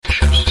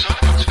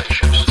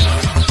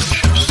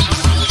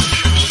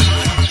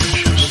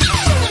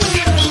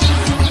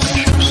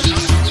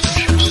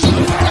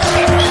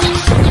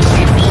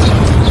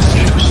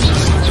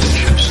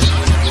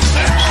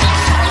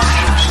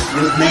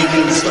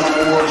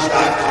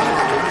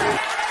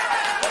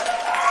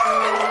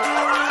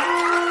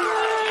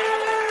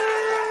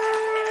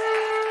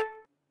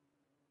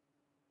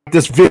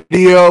This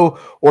video,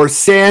 or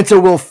Santa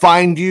will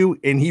find you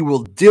and he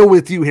will deal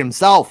with you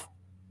himself.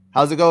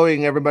 How's it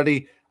going,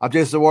 everybody? I'm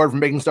Jason Ward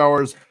from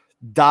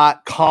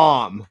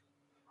MakingStarWars.com,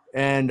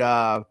 and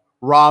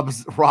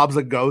Rob's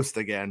a ghost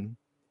again,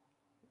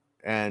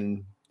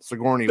 and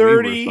Sigourney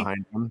Weaver's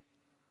behind him.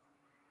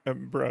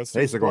 Bro,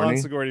 hey,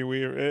 Sigourney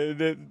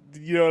Weaver.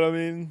 You know what I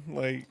mean?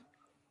 Like,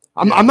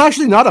 I'm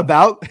actually not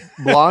about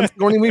blonde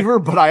Sigourney Weaver,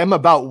 but I am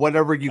about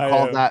whatever you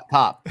call that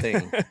top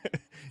thing.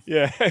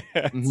 Yeah,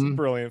 it's a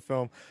brilliant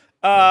film.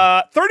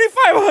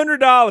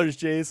 $3,500,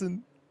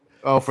 Jason.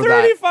 Oh, for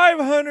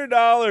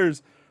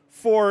 $3,500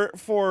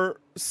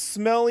 for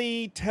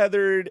smelly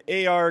tethered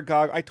AR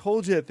goggles. I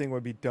told you that thing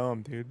would be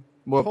dumb, dude.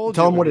 Well,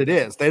 tell them what it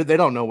is. They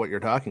don't know what you're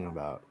talking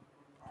about.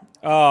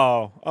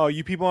 Oh,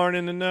 you people aren't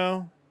in the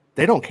know?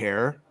 They don't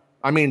care.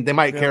 I mean, they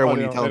might care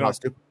when you tell them how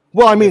stupid.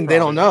 Well, I mean, they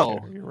don't know.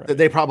 Right.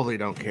 They probably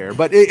don't care.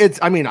 But it's.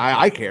 I mean,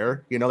 I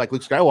care. You know, like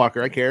Luke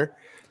Skywalker, I care.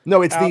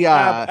 No, it's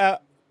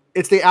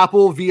it's the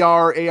Apple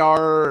VR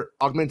AR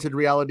augmented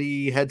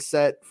reality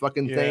headset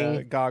fucking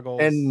thing,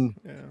 goggles, and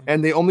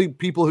the only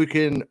people who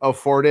can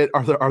afford it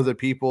are the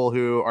people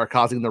who are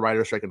causing the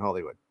writer's strike in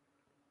Hollywood.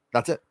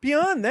 That's it.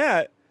 Beyond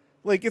that,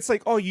 like, it's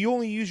like, oh, you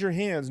only use your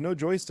hands, no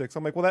joysticks.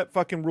 I'm like, well, that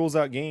fucking rules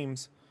out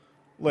games.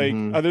 Like,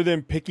 other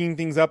than picking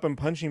things up and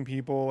punching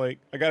people, like,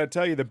 I gotta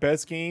tell you, the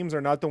best games are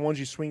not the ones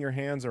you swing your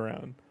hands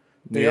around.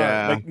 They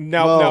are. Like,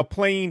 now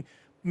playing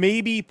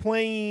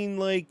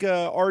like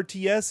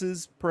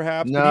RTSs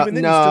perhaps, but even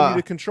then you still need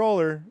a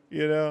controller,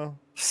 you know.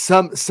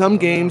 Some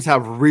games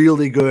have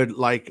really good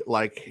like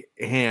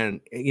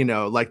hand, you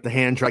know, like the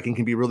hand tracking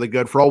can be really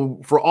good for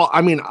all.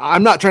 I mean,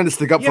 I'm not trying to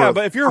stick up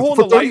but if you're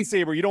holding a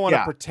lightsaber, you don't want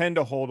to pretend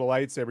to hold a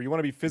lightsaber. You want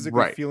to be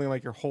physically feeling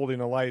like you're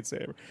holding a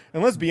lightsaber.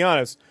 And let's be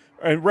honest,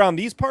 around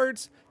these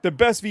parts, the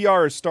best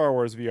VR is Star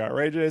Wars VR,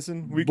 right,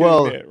 Jason? We can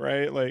admit,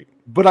 right? Like,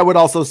 but I would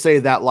also say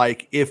that,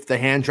 like, if the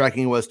hand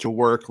tracking was to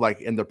work,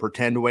 like in the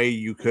pretend way,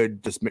 you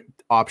could just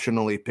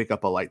optionally pick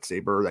up a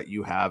lightsaber that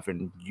you have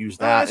and use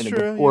that. That's and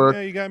true. Work.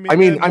 Yeah, you got me. I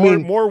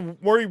mean, more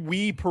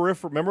Wii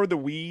peripheral. Remember the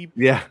Wii?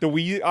 Yeah, the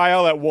Wii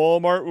aisle at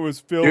Walmart was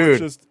filled with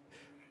just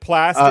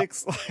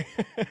plastics.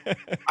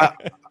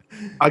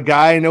 A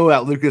guy I know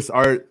at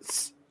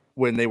LucasArts,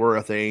 when they were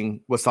a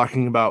thing, was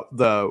talking about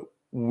the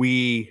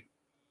Wii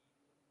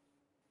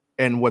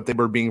and what they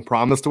were being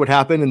promised would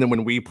happen, and then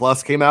when Wii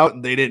Plus came out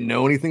and they didn't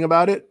know anything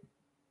about it,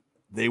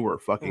 they were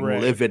fucking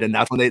livid, and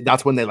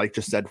that's when they like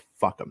just said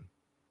fuck them.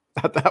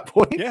 At that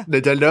point,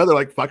 Nintendo, they're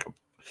like fuck them.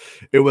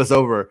 It was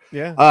over.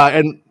 Yeah.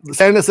 And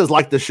Santa says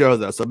like the show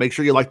though, so make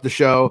sure you like the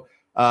show.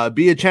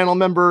 Be a channel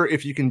member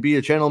if you can be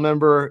a channel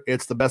member.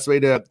 It's the best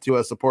way to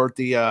support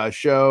the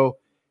show,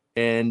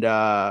 and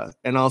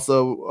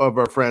also of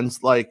our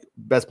friends like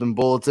Bestman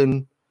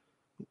Bulletin.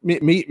 Me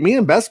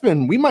and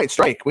Bestman, we might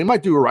strike. We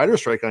might do a writer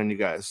strike on you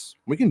guys.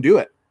 We can do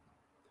it.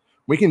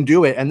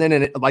 And then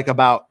in like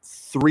about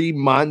 3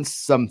 months,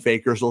 some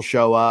fakers will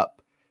show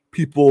up.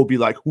 People will be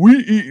like, "We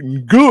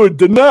eating good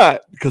tonight,"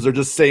 because they're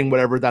just saying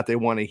whatever that they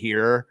want to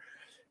hear.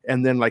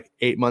 And then like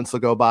 8 months will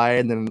go by,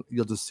 and then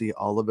you'll just see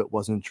all of it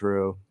wasn't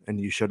true, and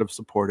you should have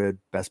supported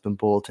Bestman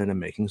Bulletin and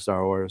Making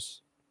Star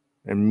Wars.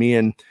 And me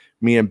and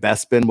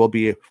Bestman will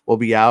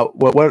be out.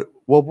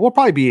 We'll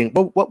probably be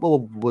what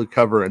we'll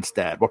cover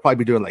instead. We'll probably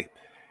be doing like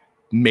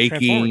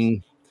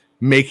making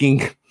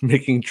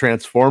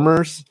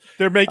Transformers.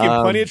 They're making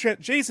plenty of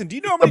Jason, do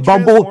you know how many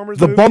Transformers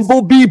the movies?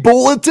 Bumblebee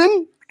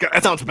Bulletin?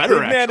 That sounds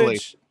better, actually.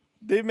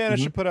 They've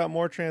managed to put out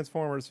more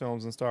Transformers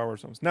films than Star Wars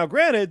films. Now,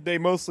 granted, they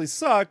mostly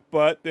suck,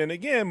 but then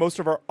again, most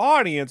of our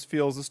audience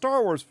feels the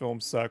Star Wars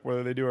films suck,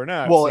 whether they do or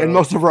not. Well, so and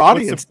most of our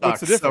audience what's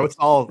the difference? So it's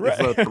all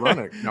it's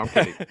ironic. No, I'm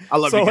kidding. I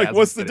love you guys. So, like,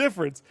 what's the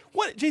difference?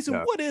 Jason,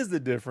 what is the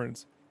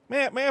difference?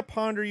 May I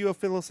ponder you a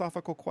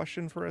philosophical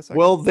question for a second?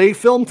 Well, they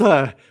filmed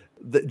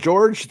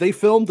George. They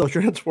filmed a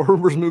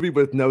Transformers movie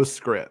with no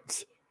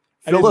scripts.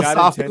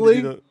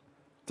 Philosophically,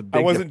 I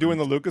wasn't doing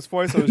the Lucas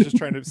voice. I was just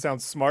trying to sound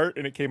smart,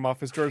 and it came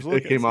off as George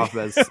Lucas. It came off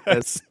as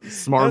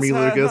smarmy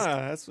Lucas.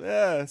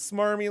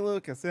 Smarmy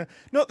Lucas. Yeah.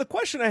 No, the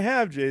question I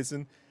have,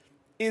 Jason,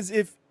 is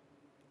if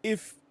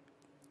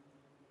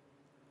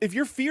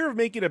your fear of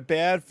making a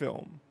bad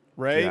film,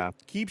 right,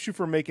 keeps you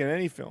from making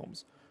any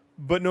films,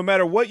 but no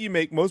matter what you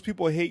make, most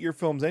people hate your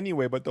films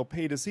anyway, but they'll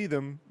pay to see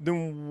them,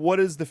 then what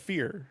is the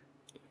fear?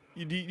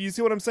 You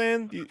see what I'm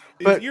saying?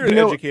 You're an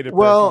educated person.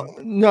 Well,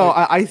 no,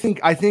 I think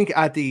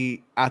at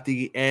the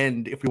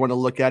end, if we want to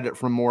look at it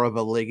from more of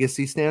a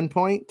legacy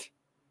standpoint,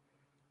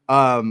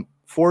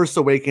 Force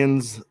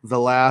Awakens, The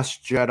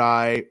Last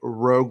Jedi,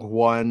 Rogue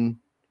One,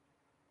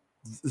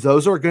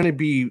 those are going to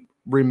be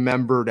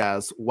remembered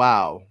as,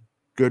 wow,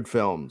 good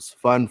films,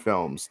 fun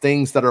films,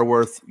 things that are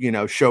worth,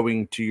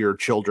 showing to your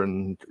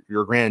children,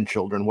 your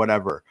grandchildren,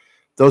 whatever.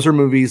 Those are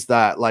movies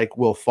that like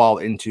will fall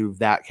into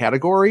that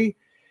category.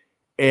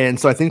 And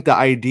so I think the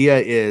idea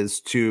is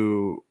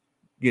to,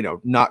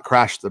 not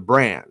crash the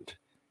brand.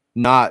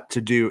 not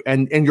to do.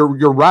 And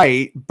you're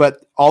right,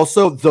 but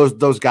also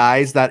those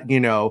guys that, you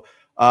know,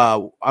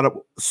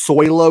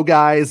 Soilo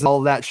guys and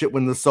all that shit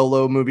when the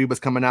Solo movie was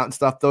coming out and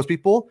stuff, those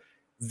people,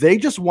 they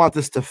just want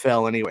this to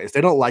fail anyways.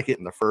 They don't like it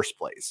in the first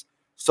place.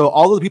 So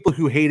all of the people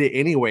who hate it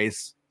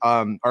anyways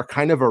are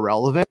kind of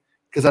irrelevant,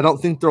 because I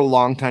don't think they're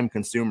long-time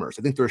consumers.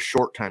 I think they're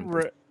short-time.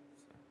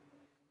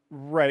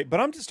 Right. But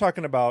I'm just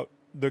talking about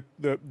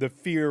the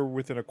fear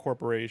within a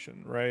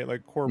corporation, right?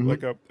 Like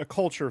like a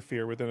culture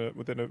fear within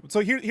a.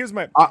 So here's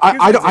my.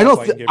 I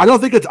don't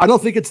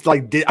think it's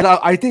like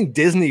I think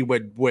Disney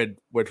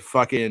would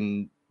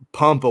fucking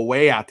pump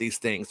away at these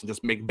things and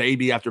just make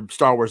baby after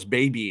Star Wars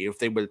baby if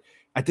they would.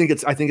 I think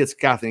it's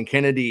Kathleen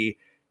Kennedy,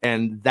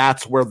 and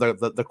that's where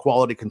the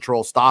quality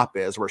control stop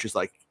is, where she's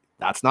like,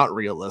 that's not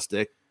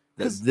realistic.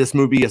 This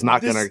movie is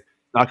not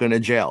gonna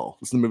jail.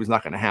 This movie's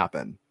not gonna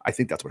happen. I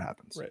think that's what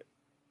happens. Right.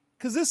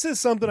 Because this is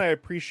something I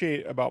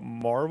appreciate about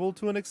Marvel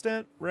to an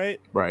extent,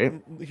 right? Right.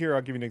 Here,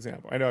 I'll give you an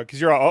example. I know,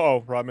 because you're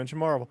all, Rob mentioned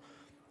Marvel.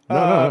 No.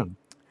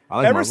 I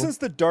like ever Marvel. Since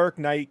The Dark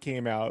Knight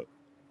came out,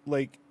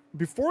 like,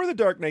 before The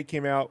Dark Knight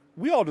came out,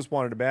 we all just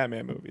wanted a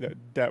Batman movie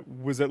that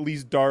was at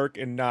least dark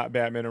and not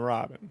Batman and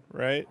Robin,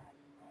 right?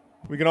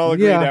 We can all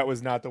agree that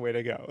was not the way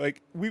to go.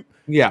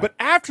 But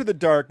after The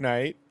Dark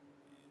Knight,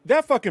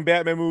 that fucking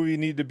Batman movie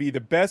needed to be the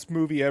best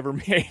movie ever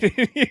made.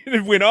 It needed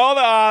to win all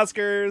the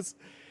Oscars.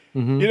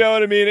 You know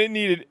what I mean? It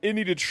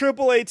needed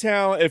AAA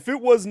talent. If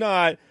it was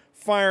not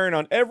firing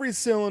on every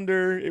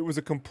cylinder, it was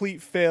a complete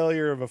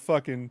failure of a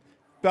fucking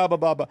blah blah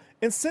blah blah.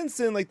 And since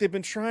then, like, they've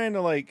been trying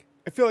to, like,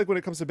 I feel like when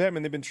it comes to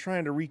Batman, they've been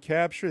trying to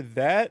recapture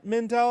that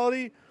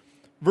mentality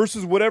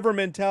versus whatever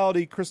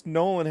mentality Chris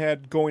Nolan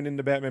had going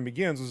into Batman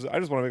Begins. Was, I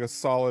just want to make a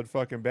solid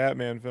fucking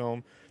Batman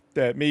film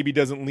that maybe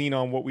doesn't lean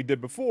on what we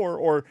did before,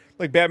 or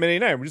like Batman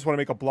 '89. We just want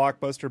to make a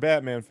blockbuster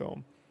Batman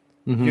film.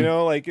 You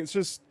know, like, it's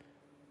just.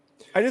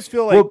 I just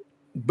feel like,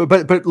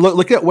 but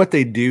look at what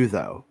they do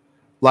though.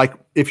 Like,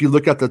 if you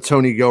look at the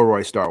Tony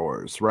Gilroy Star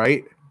Wars,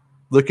 right?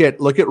 Look at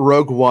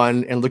Rogue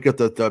One and look at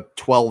the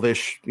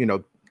 12-ish,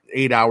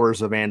 8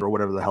 hours of Andor,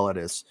 whatever the hell it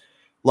is.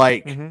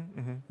 Like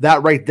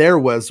that right there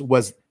was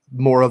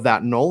more of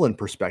that Nolan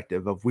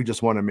perspective of, we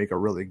just want to make a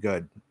really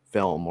good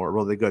film or a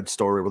really good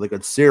story, really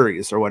good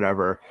series or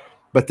whatever.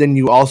 But then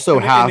you also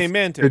have, and they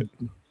meant it.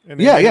 And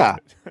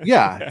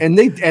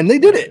they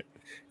did it.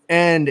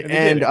 And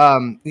then,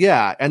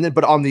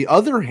 but on the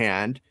other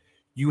hand,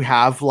 you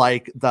have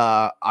like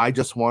I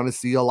just want to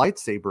see a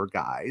lightsaber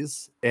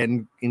guys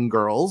and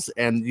girls,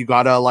 and you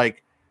gotta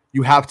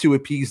you have to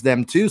appease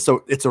them too.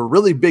 So it's a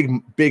really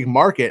big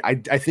market. I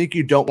think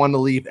you don't want to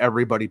leave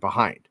everybody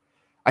behind.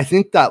 I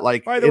think that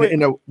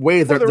in a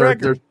way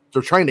they're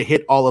trying to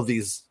hit all of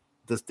these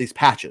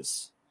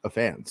patches of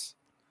fans.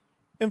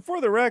 And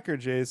for the record,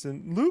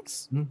 Jason,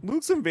 Luke's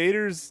and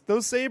Vader's,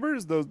 those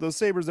sabers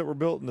that were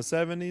built in the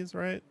 70s,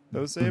 right?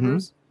 Those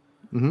sabers,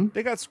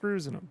 they got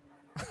screws in them.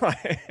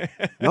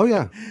 Oh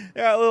yeah,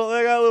 they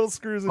got little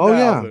screws. In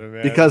them,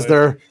 man. Because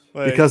they're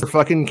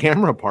fucking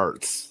camera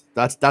parts.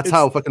 That's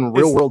how fucking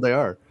real world they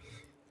are.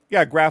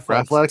 Yeah,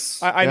 Graflex. Graflex.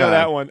 I know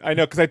that one. I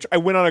know because I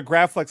went on a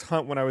Graflex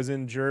hunt when I was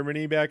in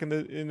Germany back in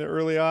the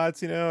early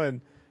aughts,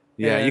 and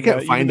you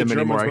can't find them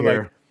anymore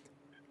here.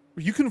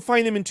 You can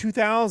find them in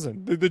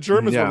 2000. The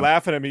Germans were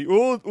laughing at me.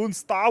 Oh, un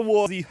Star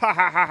Wars, ha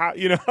ha ha ha.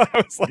 I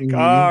was like,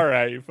 all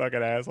right, you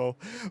fucking asshole.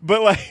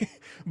 But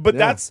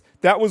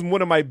that was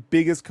one of my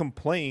biggest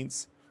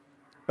complaints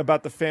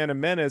about the Phantom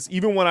Menace,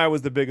 even when I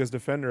was the biggest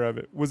defender of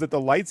it, was that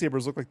the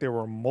lightsabers looked like they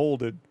were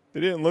molded. They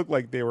didn't look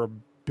like they were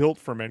built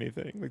from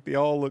anything. Like, they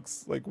all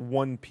looks like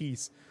one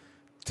piece.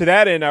 To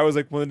that end, I was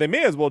like, well, they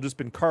may as well just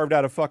been carved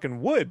out of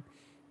fucking wood.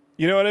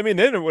 You know what I mean?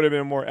 Then it would have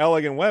been a more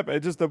elegant weapon.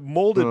 It's just a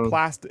molded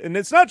plastic. And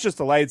it's not just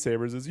the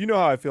lightsabers. It's,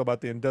 how I feel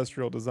about the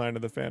industrial design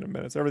of the Phantom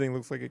Menace. Everything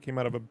looks like it came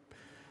out of a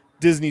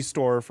Disney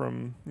store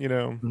from,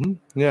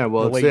 Yeah,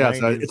 well,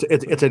 it's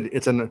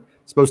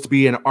supposed to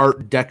be an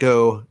Art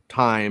Deco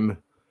time.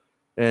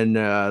 And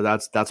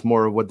that's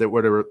more of what they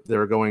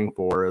were going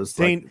for. Is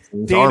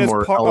Dana's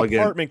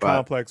apartment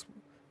complex.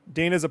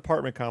 Dana's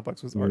apartment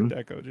complex was Art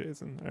Deco,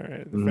 Jason. All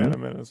right, the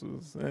Phantom Menace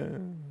was.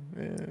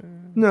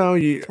 No,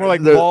 it's more like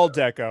mall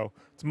deco.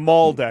 It's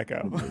mall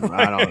deco.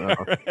 I don't know.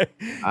 Right?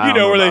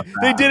 Where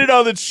they did it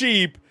on the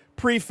cheap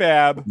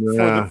prefab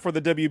for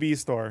the WB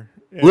store.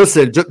 Yeah.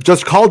 Listen,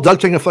 just call Doug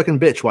Chang a fucking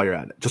bitch while you're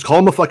at it. Just call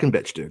him a fucking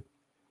bitch, dude.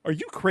 Are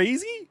you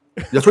crazy?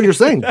 That's what you're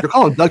saying. You're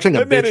calling Doug Chang a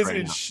bitch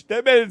right now.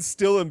 That man is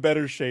still in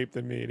better shape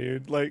than me,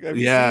 dude. Like, have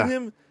you seen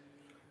him?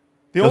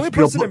 The only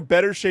person in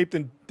better shape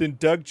than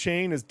Doug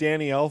Chang is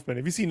Danny Elfman.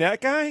 Have you seen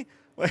that guy?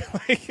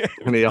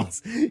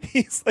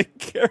 He's like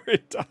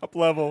Carrot Top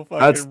level.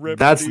 That's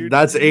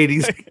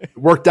 80s.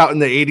 Worked out in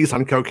the 80s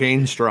on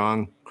cocaine,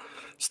 strong.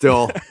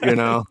 Still,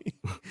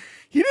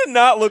 He did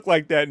not look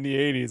like that in the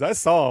 80s. I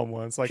saw him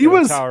once, like he in a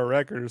was Tower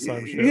Record or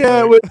some shit.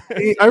 yeah. Like.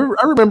 I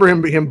remember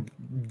him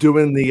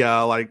doing the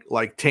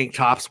like tank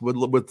tops with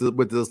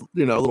this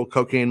little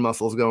cocaine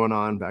muscles going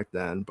on back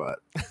then. But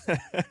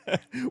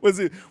was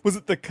it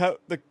the cut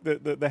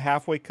the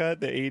halfway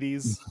cut, the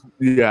 80s?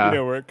 Yeah,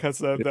 where it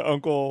cuts up the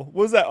uncle. What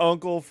was that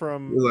uncle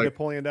from like,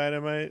 Napoleon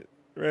Dynamite?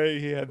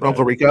 Right, he had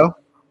Uncle Rico.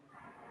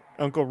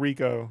 Uncle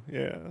Rico,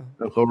 yeah.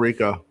 Uncle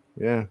Rico,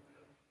 yeah.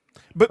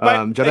 But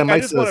Jedi I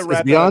just want to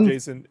wrap that up,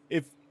 Jason.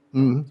 If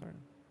sorry.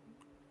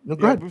 No,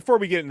 go ahead. Before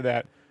we get into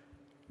that,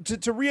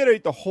 to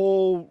reiterate, the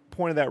whole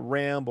point of that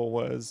ramble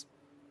was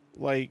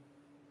like,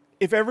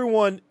 if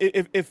everyone,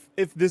 if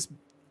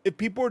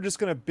people are just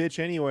gonna bitch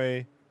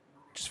anyway,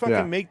 just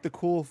fucking make the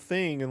cool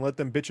thing and let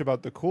them bitch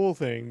about the cool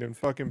thing, then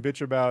fucking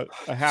bitch about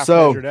a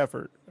half-measured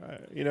effort.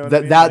 You know what I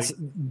mean?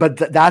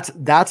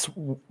 That's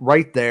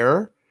right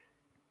there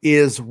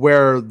is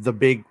where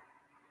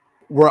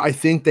I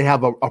think they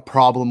have a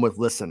problem with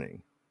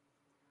listening.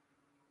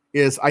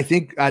 Is I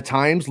think at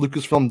times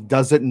Lucasfilm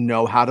doesn't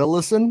know how to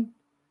listen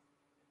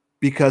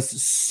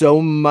because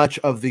so much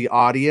of the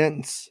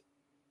audience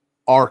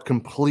are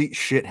complete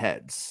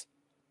shitheads.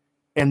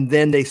 And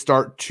then they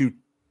start to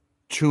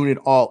tune it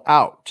all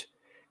out.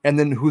 And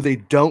then who they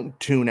don't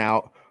tune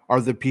out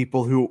are the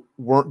people who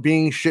weren't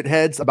being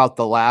shitheads about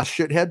the last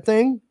shithead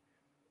thing.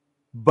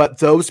 But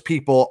those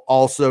people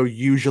also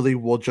usually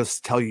will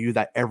just tell you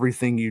that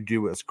everything you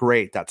do is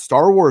great. That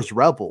Star Wars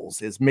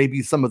Rebels is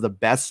maybe some of the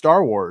best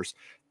Star Wars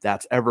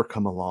that's ever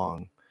come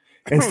along,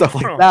 and stuff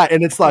like that.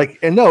 And it's like,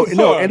 and it's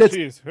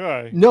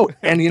no,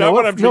 and you know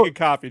what? I'm drinking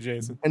coffee,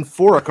 Jason. And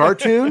for a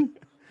cartoon,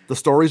 the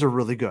stories are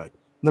really good.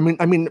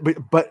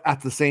 But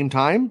at the same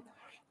time,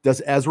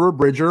 does Ezra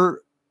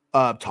Bridger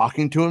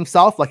talking to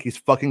himself like he's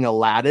fucking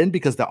Aladdin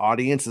because the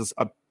audience is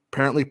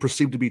apparently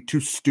perceived to be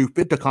too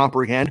stupid to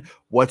comprehend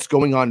what's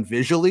going on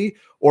visually,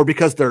 or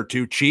because they're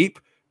too cheap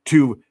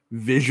to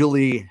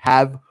visually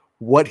have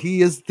what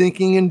he is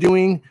thinking and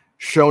doing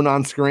shown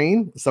on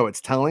screen, so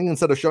it's telling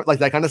instead of showing, like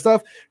that kind of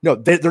stuff? No,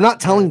 they're not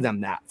telling them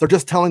that. They're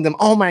just telling them,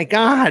 oh my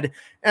god,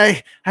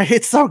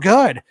 it's so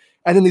good.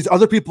 And then these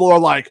other people are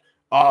like,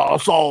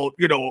 assault,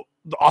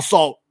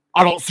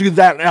 I don't see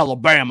that in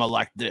Alabama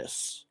like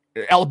this.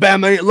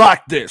 Alabama ain't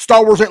like this.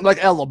 Star Wars ain't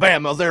like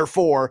Alabama,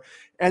 therefore.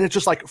 And it's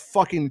just like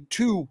fucking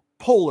two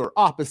polar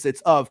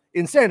opposites of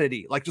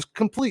insanity, like just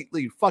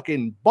completely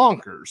fucking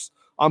bonkers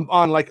on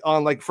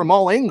from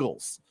all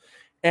angles.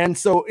 And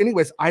so,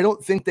 anyways, I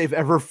don't think they've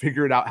ever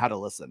figured out how to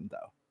listen, though.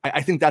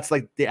 I think that's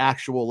like the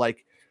actual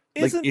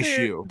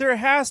issue. There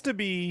has to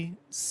be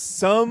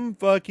some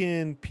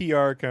fucking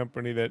PR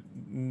company that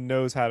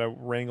knows how to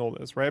wrangle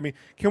this, right? I mean,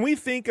 can we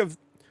think of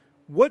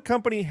what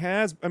company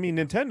has? I mean,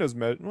 Nintendo's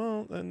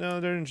no,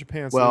 they're in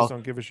Japan, so they just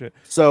don't give a shit.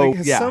 So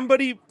has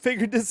somebody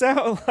figured this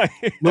out?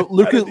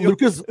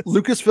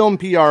 Lucasfilm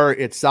PR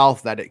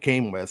itself that it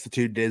came with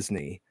to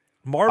Disney.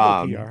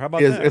 Marvel PR, how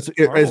about that?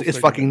 It's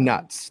fucking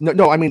nuts.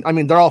 No, I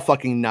mean they're all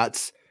fucking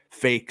nuts,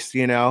 fakes.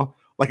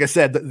 Like I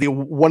said, the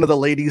one of the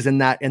ladies in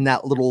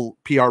that little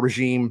PR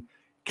regime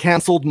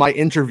canceled my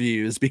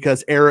interviews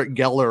because Eric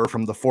Geller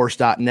from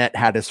theforce.net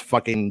had his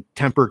fucking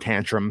temper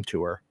tantrum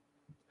to her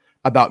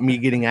about me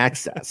getting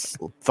access.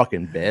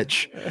 Fucking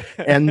bitch.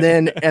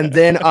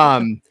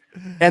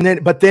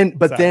 But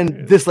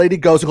then this lady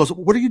goes,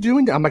 what are you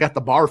doing? I'm like at the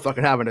bar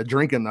fucking having a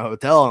drink in the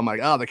hotel. I'm like,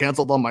 oh, they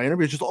canceled all my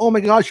interviews. Just, oh my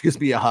gosh, she gives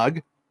me a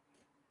hug.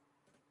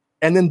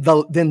 And then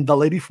the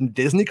lady from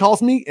Disney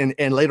calls me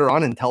and later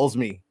on and tells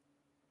me,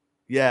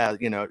 yeah,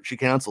 she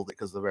canceled it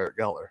because of Eric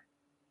Geller.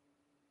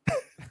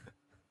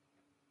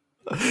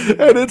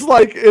 And it's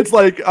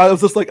like I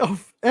was just like, oh,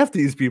 F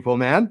these people,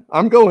 man.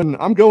 I'm going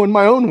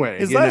my own way.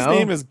 His last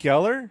name is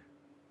Geller?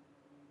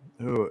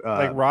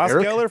 Like Ross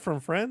Eric? Geller from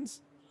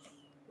Friends?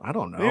 I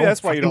don't know. Maybe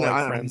that's why you don't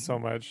like Friends so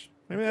much.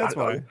 Maybe that's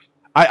why.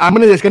 I'm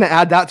just gonna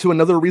add that to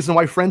another reason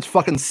why Friends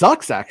fucking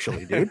sucks,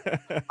 actually, dude.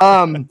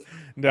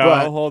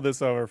 I'll hold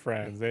this over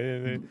Friends.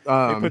 They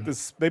put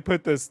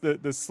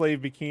the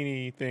slave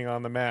bikini thing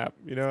on the map.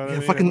 You know what I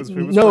mean? Fucking, it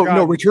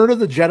was Return of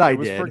the Jedi. It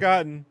was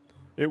forgotten.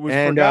 It was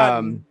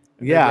forgotten.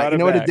 Yeah, you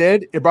know what it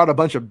did? It brought a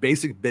bunch of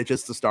basic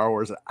bitches to Star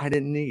Wars that I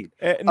didn't need.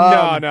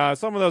 No,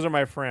 some of those are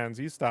my friends.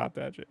 You stop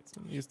that,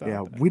 Jason. You stop.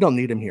 Yeah, we don't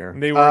need them here.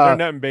 And they're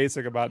nothing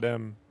basic about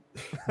them.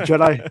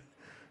 Jedi.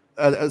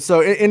 So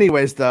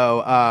anyways,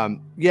 though,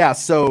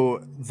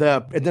 so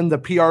then the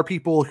PR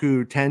people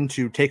who tend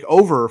to take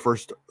over for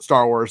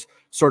Star Wars,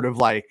 sort of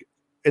like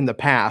in the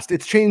past,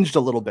 it's changed a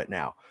little bit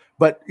now.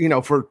 But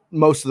for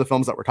most of the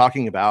films that we're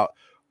talking about,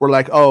 we're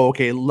like, oh,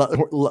 okay,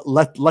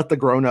 let the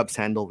grown-ups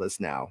handle this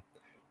now.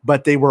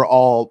 But they were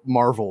all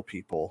Marvel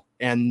people,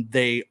 and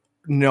they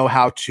know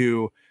how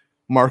to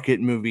market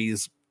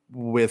movies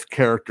with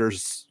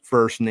characters'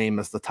 first name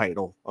as the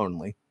title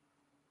only,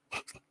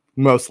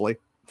 mostly.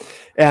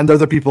 And they're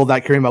the people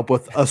that came up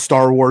with a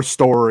Star Wars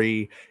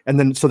story, and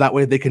then so that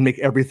way they can make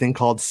everything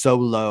called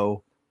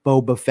Solo,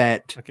 Boba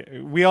Fett. Okay,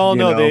 we all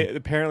know they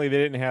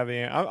didn't have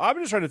the. I'm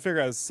just trying to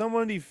figure out.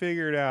 Somebody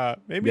figured out.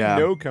 Maybe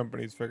no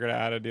companies figured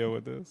out how to deal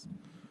with this.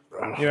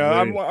 You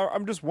know,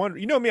 I'm just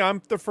wondering. You know me,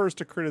 I'm the first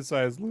to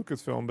criticize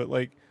Lucasfilm, but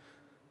like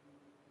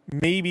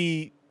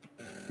maybe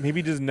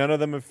just none of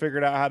them have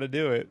figured out how to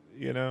do it.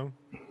 You know,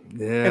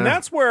 and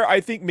that's where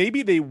I think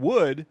maybe they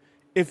would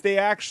if they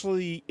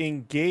actually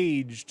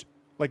engaged.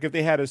 Like if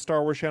they had a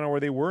Star Wars channel where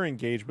they were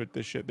engaged with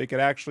this shit, they could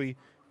actually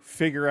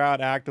figure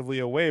out actively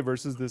a way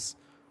versus this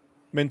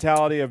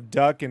mentality of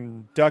duck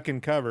and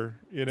cover.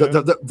 You know,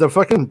 the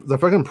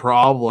fucking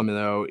problem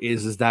though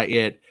is that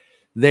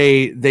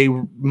they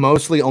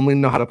mostly only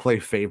know how to play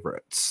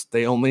favorites.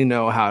 They only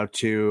know how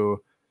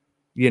to,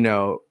 you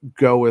know,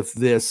 go with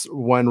this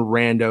one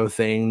rando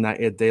thing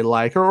that they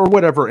like or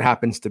whatever it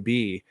happens to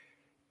be.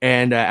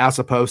 And as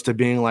opposed to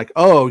being like,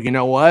 oh, you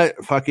know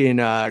what, fucking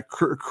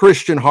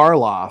Christian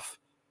Harloff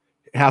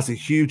has a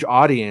huge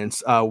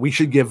audience. We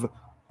should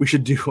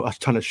do a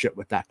ton of shit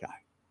with that guy.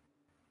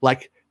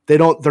 Like they're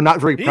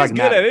not very pragmatic.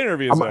 He's good at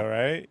interviews though,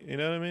 right? You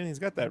know what I mean? He's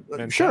got that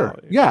mentality. Sure.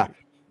 Yeah.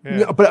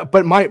 Yeah.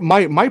 But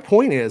my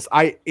point is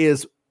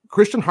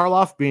Christian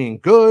Harloff being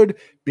good,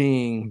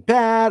 being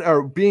bad,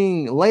 or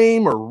being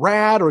lame or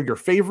rad or your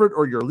favorite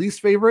or your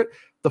least favorite.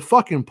 The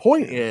fucking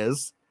point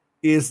is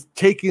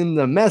taking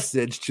the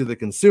message to the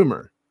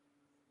consumer.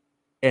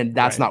 And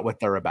that's not what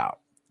they're about.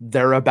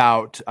 They're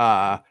about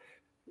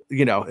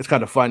you know, it's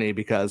kind of funny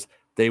because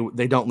they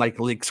don't like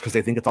leaks because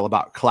they think it's all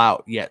about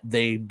clout, yet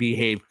they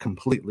behave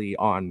completely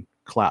on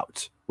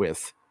clout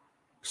with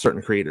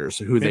certain creators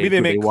who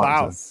they make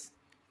Klaus.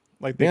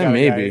 Like they got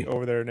a guy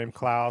over there named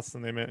Klaus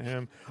and they met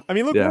him. I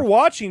mean, look, we're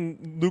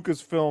watching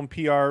Lucasfilm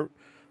PR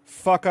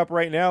fuck up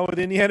right now with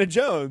Indiana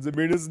Jones. I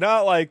mean, it's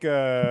not like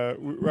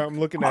I'm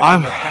looking at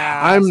in the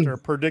past or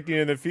predicting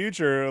in the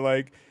future.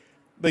 Like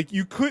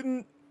you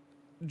couldn't,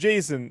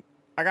 Jason.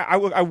 I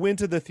went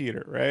to the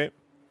theater, right?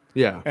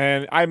 Yeah.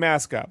 And I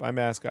mask up.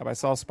 I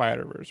saw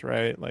Spider-Verse,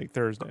 right? Like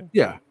Thursday.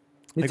 Yeah.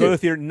 I go to the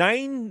theater,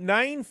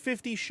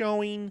 9:50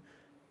 showing,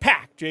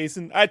 packed,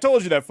 Jason. I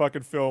told you that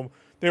fucking film.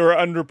 They were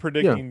under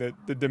predicting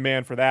the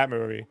demand for that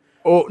movie.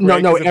 Oh,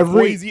 right? No,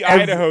 Boise,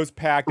 Idaho's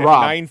packed at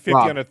 9:50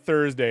 on a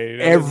Thursday.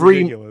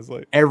 Ridiculous.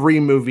 Every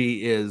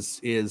movie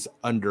is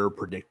under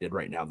predicted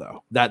right now,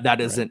 though. That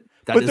isn't.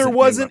 That but there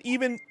wasn't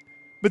even.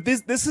 But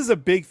this is a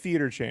big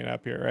theater chain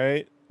up here,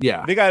 right?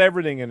 Yeah. They got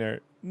everything in there.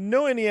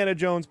 No Indiana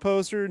Jones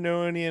poster,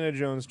 no Indiana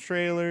Jones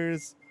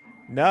trailers,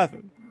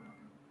 nothing.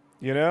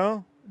 You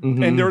know?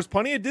 Mm-hmm. And there was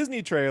plenty of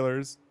Disney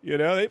trailers, you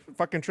know, they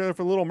fucking trailer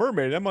for Little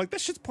Mermaid. I'm like,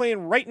 that shit's playing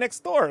right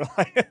next door.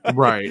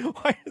 Right.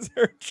 Why is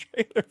there a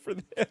trailer for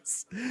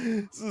this?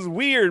 This is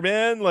weird,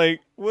 man.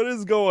 Like, what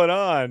is going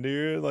on,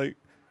 dude? Like,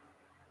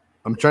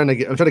 I'm trying to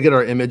get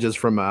our images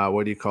from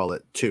what do you call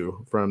it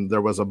too? From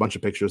there was a bunch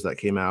of pictures that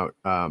came out.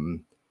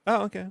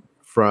 Okay.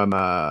 From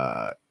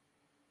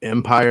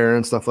Empire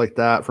and stuff like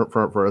that for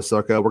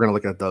Ahsoka. We're gonna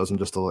look at those in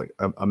just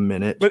a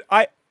minute. But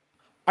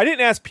I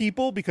didn't ask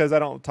people because I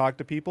don't talk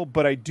to people,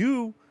 but I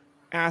do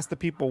ask the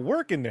people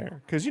working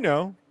there because, you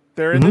know,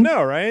 they're in the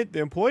know, right? The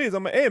employees.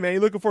 I'm like, hey, man, you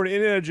looking forward to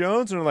Indiana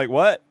Jones? And they're like,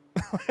 what?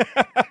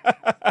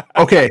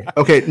 Okay.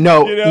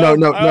 No, you know?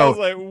 no. I was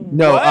like,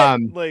 no.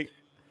 What? Like,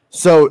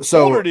 so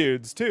older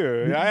dudes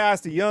too. I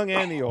asked the young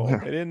and the old.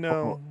 They didn't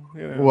know.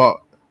 You know.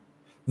 Well,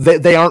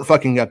 they aren't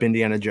fucking up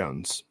Indiana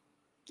Jones.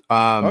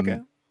 Okay.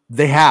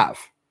 They have.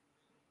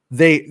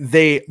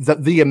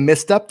 The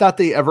misstep that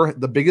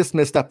the biggest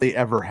misstep they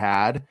ever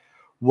had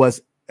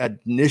was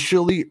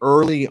initially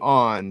early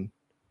on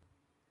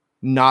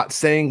not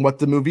saying what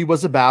the movie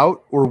was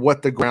about or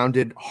what the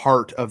grounded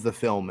heart of the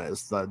film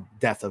is, the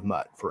death of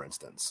Mutt, for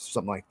instance,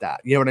 something like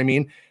that. You know what I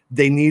mean?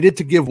 They needed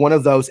to give one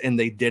of those and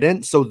they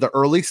didn't. So the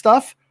early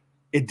stuff,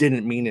 it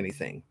didn't mean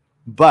anything.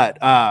 But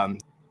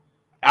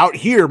out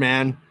here,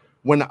 man,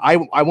 when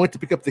I went to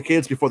pick up the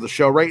kids before the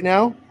show right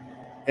now,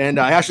 and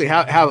I actually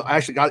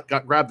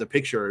grabbed the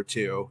picture or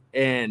two,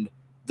 and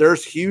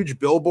there's huge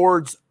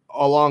billboards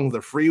along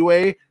the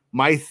freeway.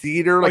 My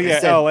theater, like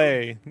I said,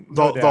 LA,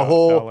 the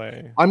whole LA.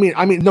 I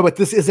mean, no, but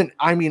this isn't.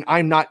 I mean,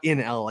 I'm not in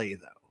LA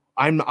though.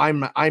 I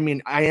am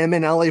in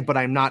LA, but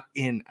I'm not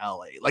in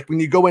LA. Like when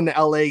you go into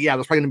LA, yeah,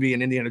 there's probably gonna be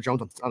an Indiana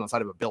Jones on the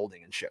side of a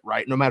building and shit,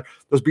 right? No matter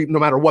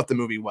what the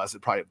movie was,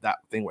 it probably that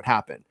thing would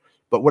happen.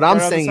 But what I'm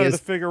saying is the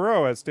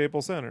Figaro at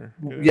Staples Center.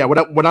 Yeah,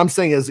 what I'm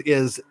saying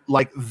is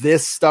like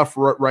this stuff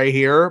right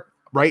here,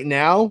 right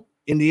now,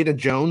 Indiana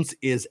Jones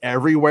is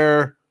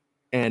everywhere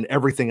and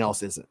everything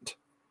else isn't.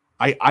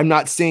 I'm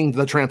not seeing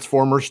the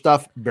Transformers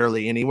stuff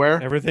barely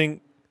anywhere.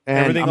 Everything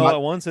all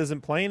at once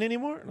isn't playing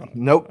anymore?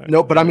 Nope.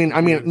 But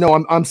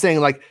I'm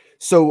saying like,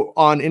 so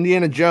on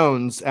Indiana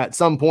Jones, at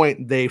some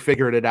point they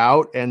figured it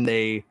out and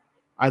they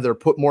either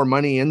put more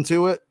money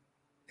into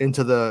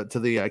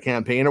the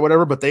campaign or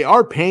whatever, but they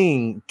are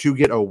paying to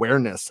get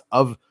awareness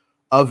of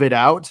it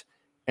out.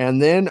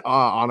 And then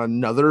on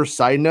another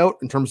side note,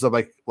 in terms of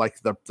like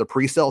the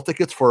pre-sale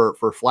tickets for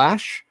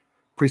Flash,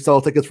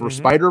 pre-sale tickets for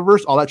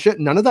Spider-Verse, all that shit,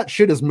 none of that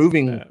shit is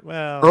moving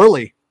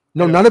early.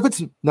 No, none of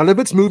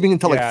it's moving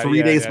until like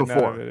 3 days before.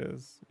 None of it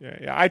is.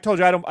 Yeah. I told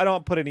you I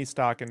don't put any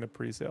stock into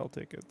pre-sale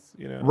tickets,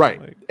 you know.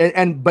 Right.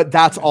 But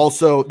that's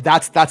also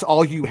that's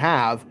all you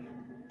have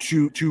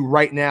to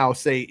right now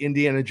say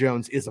Indiana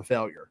Jones is a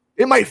failure.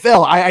 It might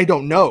fail. I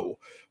don't know.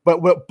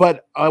 But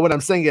what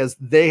I'm saying is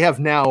they have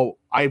now,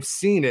 I've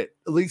seen it,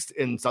 at least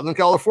in Southern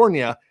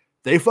California,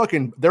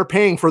 they're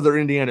paying for their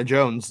Indiana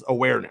Jones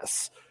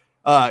awareness.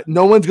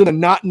 No one's going to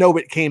not know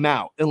it came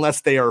out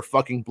unless they are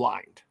fucking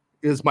blind,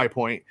 is my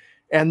point.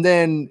 And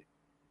then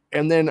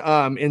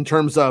in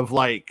terms of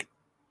like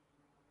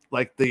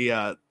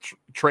the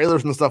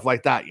trailers and stuff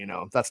like that,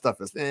 that stuff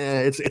is,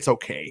 it's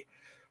okay.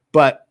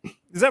 But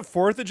is that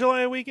 4th of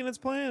July weekend it's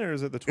playing, or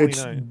is it the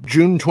 29th? It's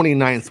June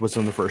 29th was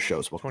when the first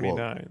shows.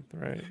 29th,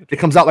 right? It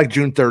comes out like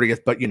June 30th,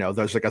 but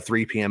there's like a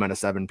 3 p.m. and a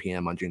 7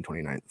 p.m. on June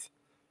 29th.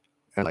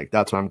 And like,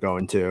 that's what I'm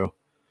going to.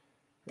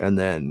 And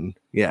then,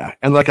 yeah.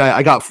 And like,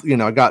 I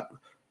got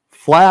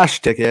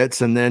Flash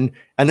tickets, and then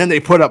they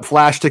put up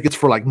Flash tickets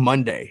for like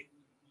Monday.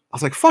 I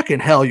was like, fucking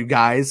hell, you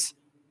guys,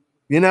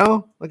 like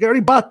I already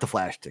bought the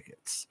Flash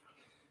tickets.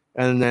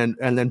 And then,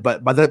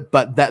 but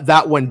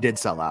that one did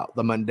sell out.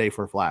 The Monday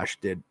for Flash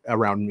did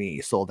around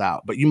me sold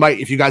out. But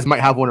if you guys might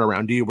have one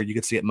around you where you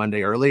could see it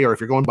Monday early, or if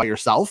you're going by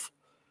yourself,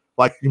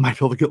 like you might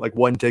be able to get like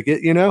one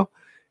ticket,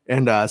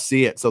 and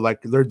see it. So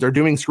like they're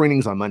doing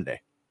screenings on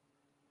Monday.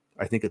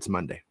 I think it's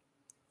Monday.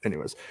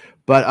 Anyways,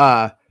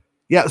 but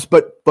yes,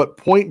 but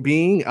point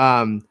being,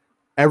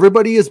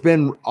 everybody has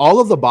been,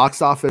 all of the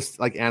box office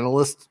like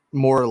analysts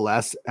more or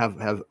less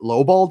have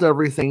lowballed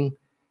everything.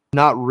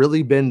 Not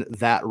really been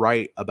that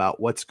right about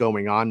what's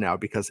going on now,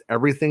 because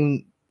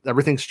everything's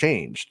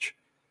changed.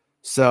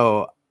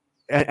 So,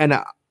 and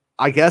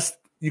I guess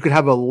you could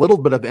have a little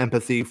bit of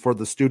empathy for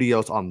the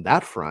studios on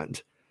that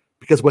front,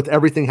 because with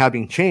everything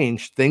having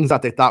changed, things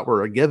that they thought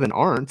were a given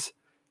aren't.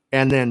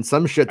 And then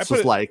some shit's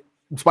just like,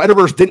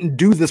 Spider-Verse didn't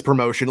do this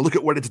promotion. Look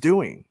at what it's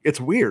doing.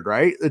 It's weird,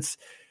 right? It's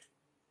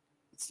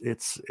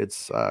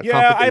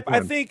yeah.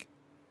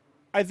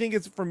 I think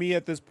it's, for me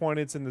at this point,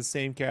 it's in the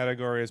same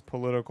category as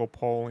political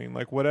polling.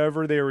 Like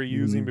whatever they were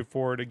using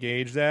before to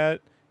gauge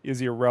that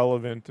is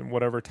irrelevant in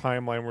whatever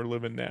timeline we're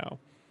living now.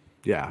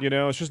 Yeah.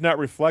 It's just not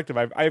reflective.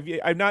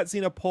 I've not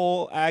seen a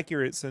poll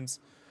accurate since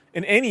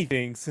before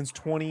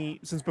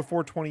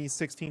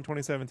 2016,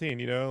 2017,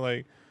 yeah.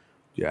 Like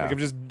I've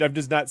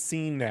just not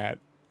seen that,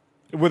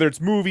 whether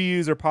it's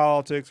movies or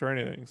politics or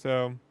anything.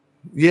 So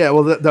yeah,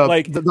 well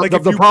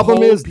the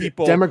problem is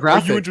people,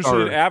 demographics. Are you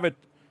interested in Avatar?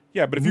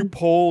 Yeah, but if you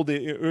polled, are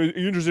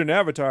you interested in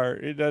Avatar?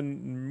 It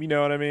doesn't, you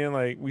know what I mean?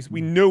 Like we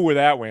know where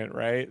that went,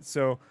 right?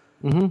 So,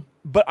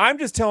 but I'm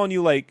just telling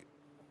you, like,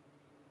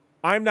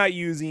 I'm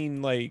using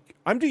Mike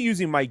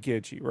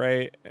Gitchie,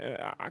 right?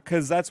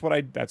 Because that's what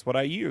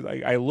I use.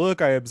 I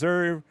look, I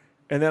observe,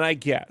 and then I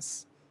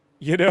guess,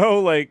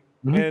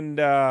 and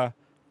I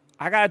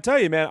gotta tell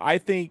you, man, I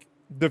think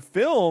the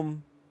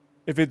film,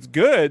 if it's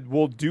good,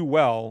 will do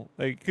well.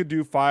 Like it could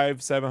do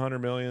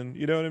 500-700 million.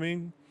 You know what I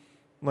mean?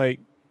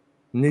 Like.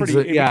 It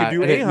could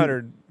do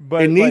 800,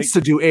 but it needs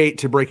to do 8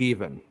 to break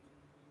even.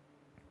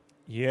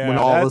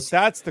 Yeah,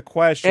 that's the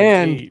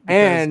question.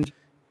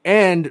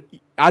 And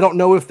I don't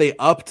know if they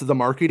upped the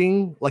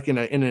marketing like in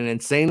an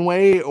insane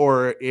way,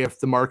 or if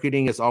the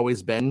marketing has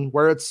always been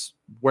where it's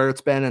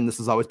been, and this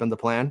has always been the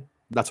plan.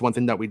 That's one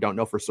thing that we don't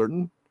know for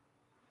certain.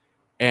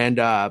 And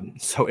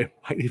so it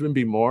might even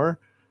be more.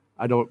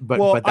 I don't.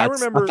 But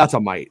that's a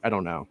might. I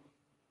don't know.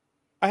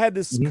 I had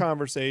this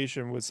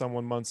conversation with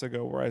someone months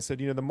ago where I said,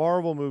 the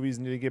Marvel movies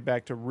need to get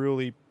back to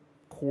really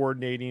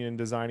coordinating and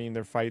designing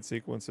their fight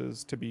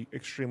sequences to be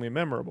extremely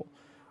memorable.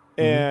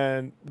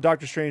 And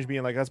Doctor Strange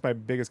being like, that's my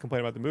biggest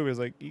complaint about the movie, is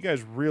like, you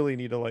guys really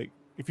need to, like,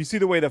 if you see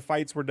the way the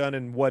fights were done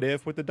in What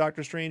If with the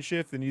Doctor Strange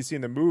shift, then you see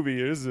in the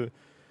movie, the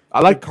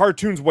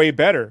cartoon's way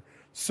better.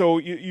 So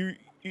you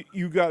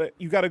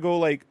gotta go,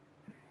 like,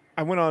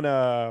 I went on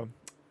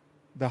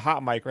the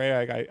hot mic,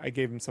 right? I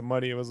gave him some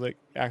money. It was like,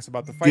 asked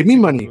about the fight. Give me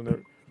money.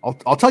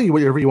 I'll tell you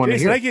whatever you want to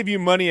hear. I give you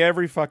money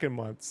every fucking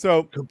month.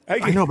 So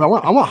I know, but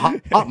I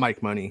want hot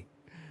mic money.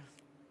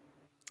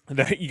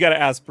 You got to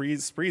ask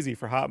Spreezy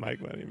for hot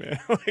mic money, man.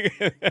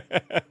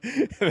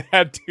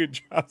 That dude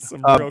dropped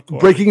some real cool.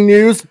 Breaking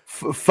news: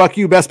 fuck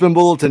you, Bespin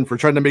Bulletin, for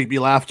trying to make me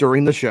laugh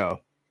during the show.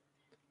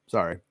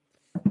 Sorry.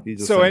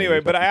 So anyway,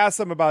 but I asked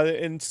him about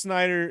it, and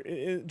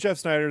Jeff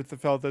Snyder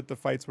felt that the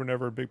fights were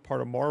never a big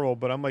part of Marvel,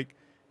 but I'm like,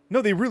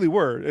 no, they really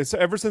were. It's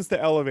ever since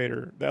the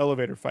elevator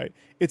fight.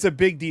 It's a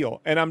big deal,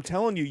 and I'm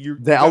telling you,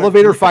 the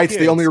elevator fight's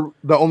the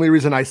only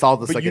reason I saw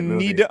the second movie.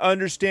 But you need to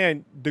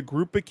understand the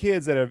group of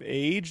kids that have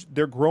aged.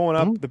 They're growing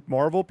up. The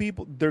Marvel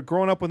people, they're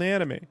growing up with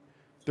anime.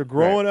 They're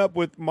growing up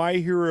with My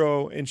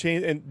Hero and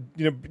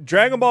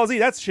Dragon Ball Z.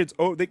 That shit's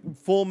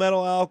Full Metal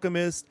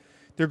Alchemist.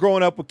 They're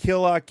growing up with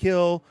Kill la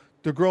Kill.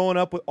 They're growing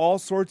up with all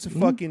sorts of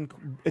fucking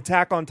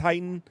Attack on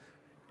Titan.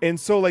 And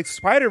so, like,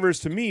 Spider-Verse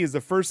to me is the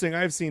first thing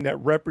I've seen that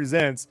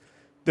represents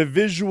the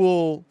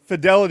visual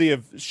fidelity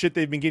of shit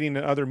they've been getting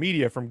in other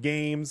media, from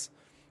games,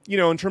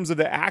 in terms of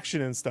the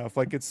action and stuff.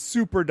 Like, it's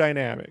super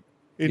dynamic.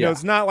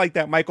 It's not like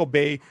that Michael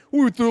Bay,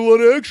 we threw a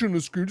lot of action on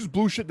the screen, just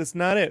blue shit. That's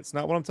not it. It's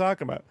not what I'm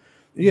talking about.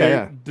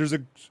 There's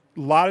a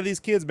lot of these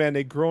kids, man,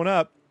 they've grown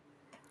up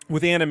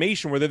with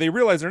animation, whether they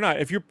realize it or not.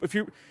 If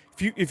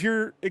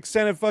your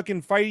extended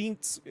fucking fighting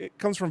it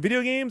comes from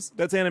video games,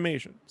 that's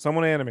animation.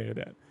 Someone animated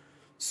that.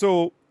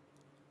 So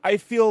I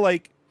feel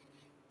like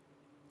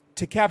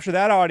to capture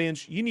that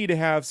audience, you need to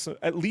have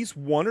at least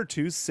one or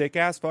two sick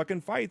ass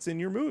fucking fights in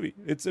your movie.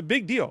 It's a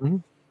big deal. Mm-hmm.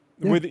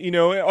 Yeah. With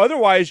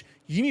otherwise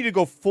you need to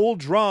go full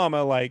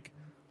drama like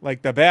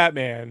the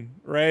Batman,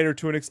 right? Or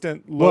to an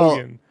extent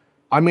Logan. Well,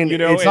 I mean,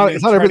 it's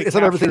not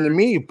everything to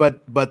me,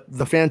 but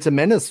the Phantom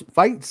Menace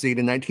fight scene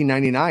in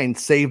 1999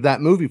 saved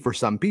that movie for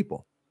some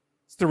people.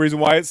 It's the reason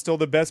why it's still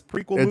the best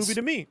prequel movie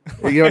to me.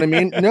 You know what I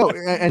mean?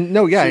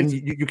 And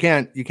you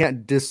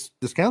can't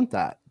discount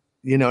that.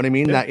 You know what I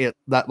mean? Yeah.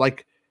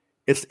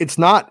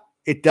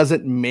 It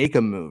doesn't make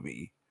a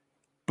movie,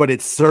 but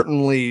it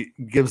certainly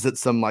gives it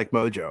some like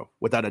mojo,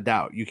 without a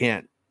doubt. You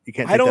can't.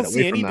 I don't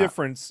see any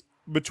difference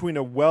between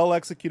a well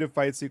executed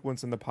fight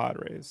sequence and the pod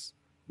race.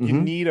 You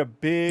need a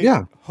big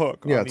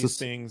hook on these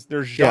things.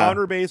 They're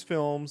genre-based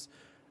films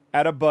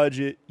at a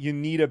budget. You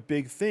need a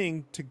big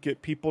thing to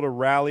get people to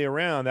rally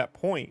around that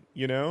point,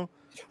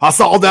 I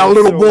saw that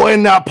little boy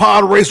in that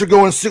pod racer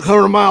going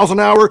 600 miles an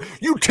hour.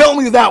 You tell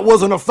me that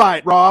wasn't a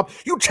fight, Rob.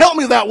 You tell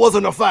me that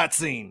wasn't a fight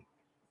scene.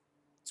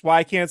 That's why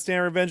I can't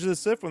stand Revenge of the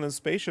Sith when the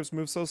spaceships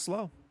move so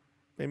slow.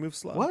 They move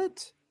slow.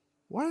 What?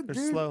 They're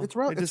dude? Slow.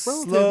 They just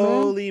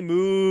slowly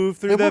move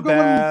through the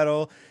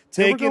battle.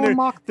 Taking their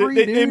Mach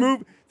 3,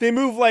 They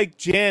move like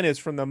Janice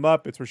from the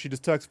Muppets, where she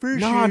just talks.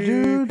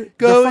 Dude,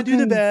 go and do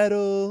the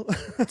battle,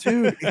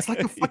 dude. It's like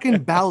a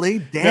fucking ballet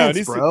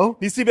dance, bro.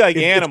 Needs to be like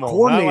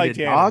Animal, not like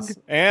dog. Janice.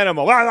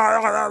 Animal,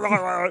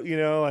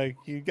 like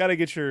you got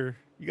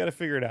to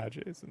figure it out,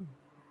 Jason.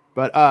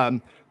 But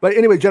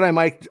anyway, Jedi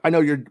Mike, I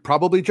know you're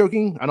probably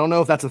joking. I don't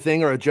know if that's a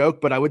thing or a joke,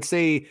 but I would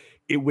say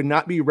it would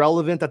not be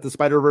relevant that the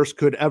Spider-Verse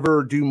could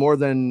ever do more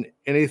than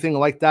anything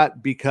like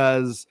that,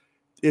 because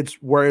it's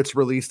where it's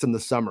released in the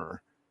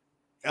summer.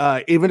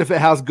 Even if it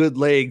has good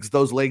legs,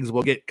 those legs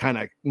will get kind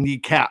of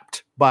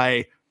kneecapped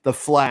by the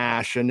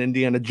Flash and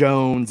Indiana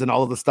Jones and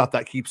all of the stuff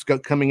that keeps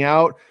coming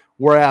out.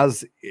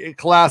 Whereas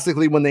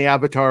classically, when the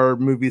Avatar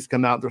movies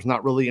come out, there's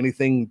not really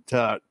anything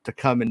to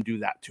come and do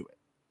that to it.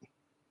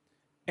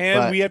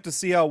 And we have to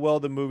see how well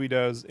the movie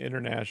does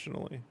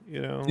internationally.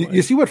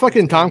 You see what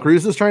fucking Tom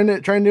Cruise is trying to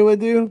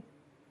do?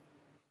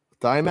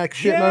 The IMAX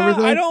shit and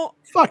everything.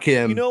 Fuck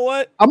him. You know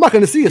what? I'm not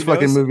going to see his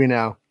fucking movie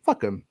now.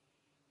 Fuck him.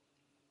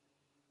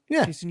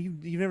 Yeah, Jason,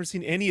 you've never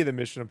seen any of the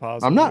Mission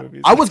Impossible I'm not.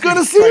 movies. I was going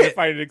to see it.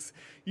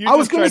 I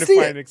was going to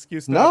find an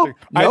excuse. No,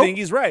 I think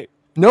he's right.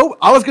 No,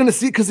 I was going to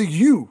see it because of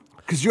you.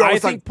 Because you're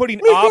always like, putting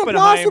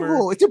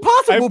Oppenheimer. It's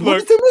impossible.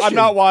 I'm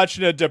not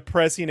watching a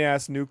depressing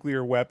ass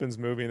nuclear weapons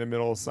movie in the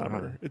middle of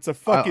summer. It's a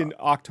fucking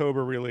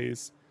October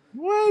release.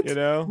 What?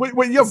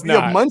 Wait, you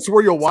have months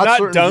where you'll watch.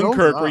 It's not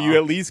Dunkirk where you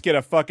at least get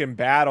a fucking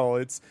battle.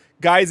 It's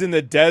guys in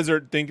the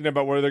desert thinking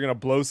about whether they're going to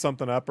blow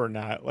something up or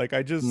not. Like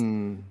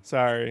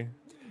sorry.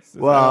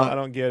 Well, I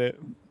don't get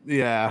it.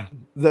 Yeah,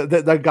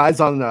 the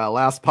guys on the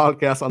last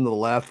podcast on the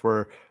left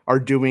are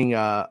doing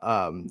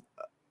the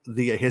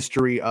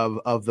history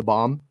of the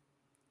bomb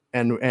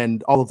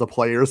and all of the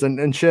players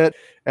and shit,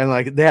 and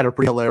like they had a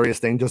pretty hilarious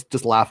thing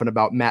just laughing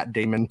about Matt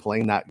Damon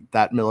playing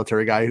that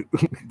military guy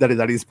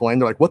that he's playing.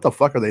 They're like, what the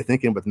fuck are they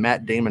thinking with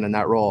Matt Damon in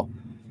that role?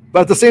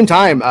 But at the same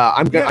time,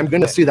 I'm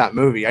gonna see that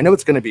movie. I know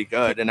it's gonna be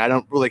good, and I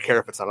don't really care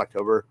if it's not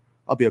October.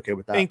 I'll be okay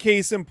with that. In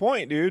case in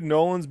point, dude,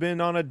 Nolan's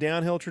been on a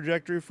downhill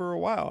trajectory for a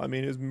while. I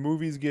mean, his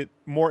movies get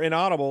more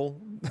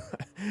inaudible.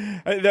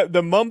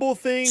 the mumble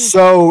thing.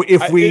 So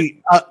if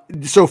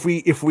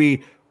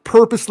we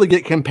purposely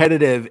get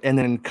competitive and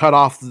then cut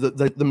off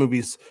the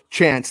movie's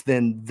chance,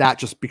 then that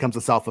just becomes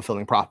a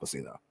self-fulfilling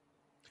prophecy, though.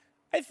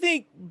 I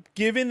think,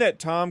 given that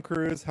Tom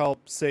Cruise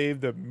helped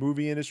save the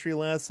movie industry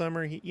last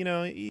summer, you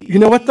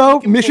know what though?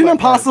 Mission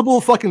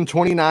Impossible fucking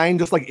 29,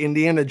 just like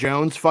Indiana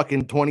Jones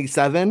fucking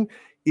 27.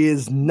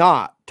 Is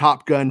not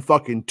Top Gun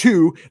fucking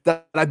 2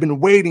 that I've been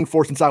waiting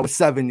for since I was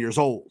 7 years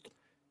old.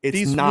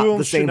 It's not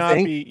the same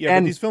thing.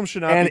 But these films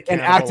should not be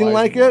and acting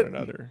like it.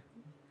 Another.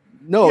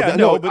 No,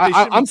 but they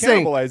should I'm be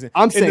cannibalizing.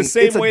 I'm in saying the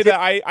same way that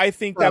I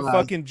think that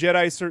fucking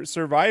Jedi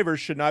Survivor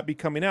should not be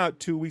coming out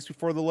 2 weeks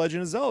before The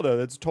Legend of Zelda.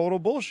 That's total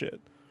bullshit.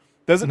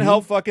 Doesn't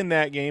help fucking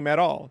that game at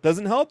all.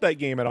 Doesn't help that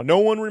game at all. No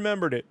one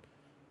remembered it.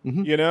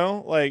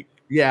 Like.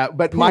 Yeah,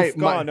 but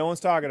no one's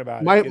talking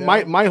about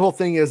it. My whole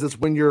thing is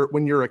when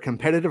you're a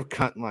competitive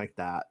cunt like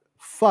that,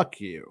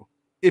 fuck you.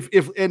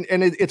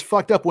 It's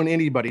fucked up when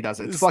anybody does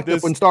it. It's fucked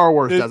up when Star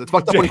Wars does it. It's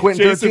fucked up when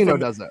Quentin Tarantino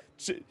does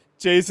it.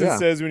 Jason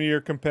says when you're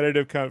a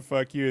competitive cunt,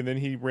 fuck you, and then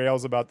he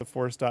rails about the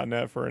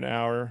Force.net for an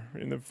hour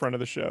in the front of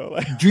the show.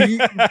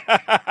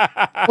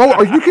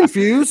 Are you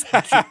confused?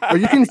 Are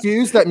you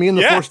confused that me and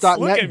the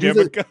Force.net do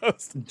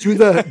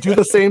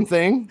the same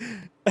thing?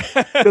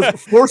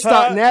 Because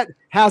Force.net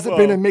hasn't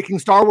been a making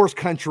Star Wars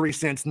country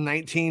since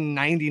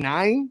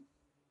 1999.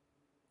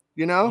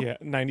 You know? Yeah,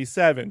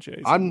 97,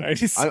 Jason. No.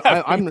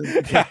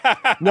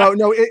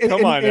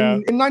 Come on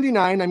now. In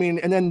 99, I mean,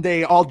 and then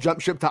they all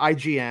jumped ship to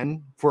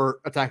IGN for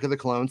Attack of the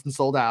Clones and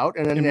sold out.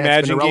 And then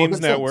Imagine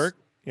Games Network.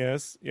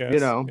 Yes. you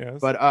know. Yes.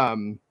 But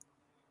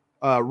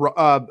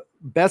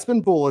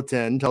Bestman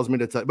Bulletin tells me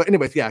to tell. But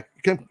anyways, yeah,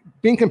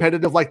 being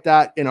competitive like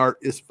that in art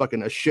is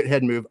fucking a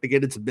shithead move. I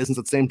get it's a business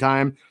at the same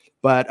time,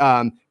 but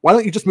why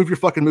don't you just move your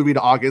fucking movie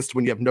to August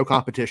when you have no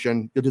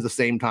competition? You'll do the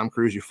same Tom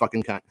Cruise, you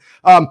fucking cunt.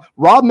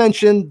 Rob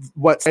mentioned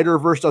what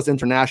Spider-Verse does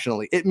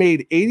internationally. It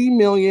made 80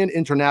 million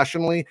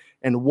internationally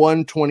and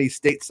 120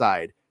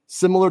 stateside,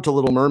 similar to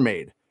Little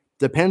Mermaid.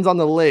 Depends on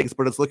the legs,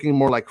 but it's looking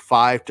more like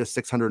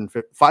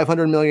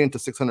 500 million to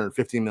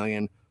 650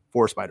 million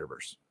for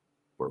Spider-Verse,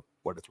 for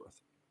what it's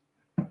worth.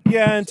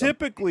 Yeah, and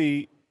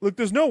typically, look,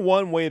 there's no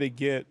one way to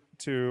get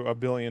to $1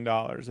 billion.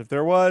 If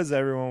there was,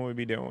 everyone would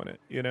be doing it,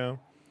 you know?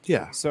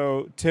 Yeah.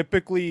 So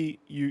typically,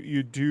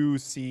 you do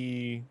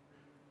see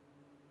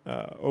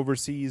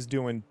overseas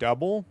doing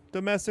double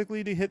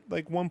domestically to hit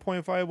like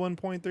 1.5,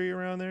 1.3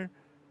 around there.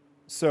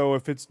 So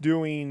if it's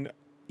doing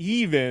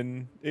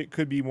even, it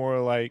could be more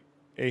like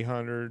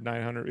 800,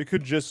 900. It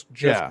could just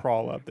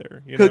crawl up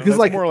there. You know, that's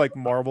like more like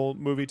Marvel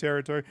movie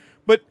territory.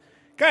 But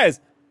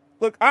guys,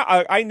 look,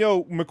 I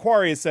know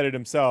Macquarie has said it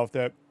himself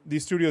that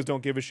these studios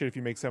don't give a shit if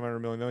you make 700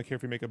 million. They don't care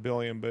if you make $1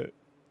 billion. But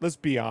let's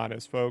be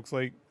honest, folks.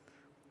 Like,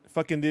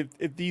 fucking,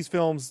 if these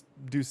films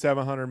do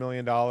 $700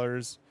 million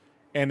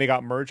and they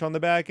got merch on the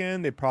back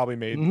end, they probably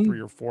made 3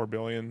 or 4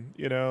 billion.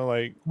 You know,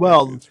 like,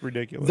 well, it's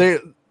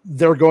ridiculous.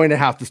 They're going to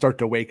have to start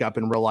to wake up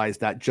and realize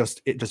that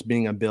just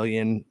being $1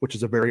 billion, which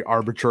is a very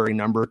arbitrary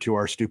number to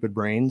our stupid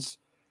brains,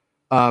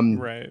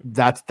 right?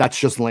 That's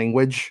just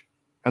language,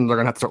 and they're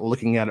gonna have to start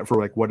looking at it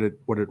for like what it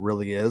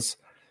really is.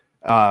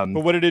 But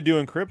what did it do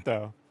in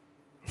crypto?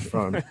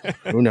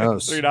 Who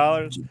knows?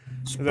 $3.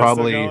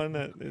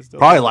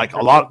 Probably like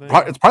a lot.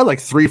 It's probably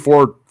like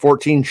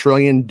 14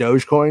 trillion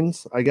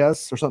Dogecoins, I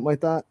guess, or something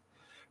like that.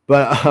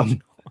 But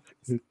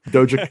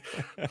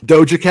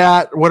Doja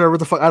Cat, whatever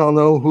the fuck, I don't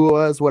know who it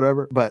was,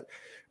 whatever. But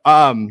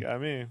got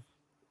me.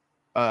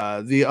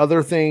 The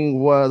other thing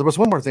was, there was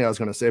one more thing I was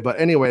going to say, but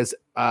anyways,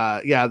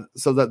 yeah.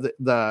 So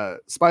the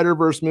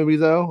Spider-Verse movie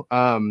though,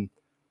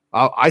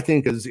 I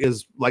think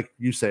is like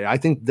you say, I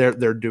think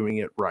they're doing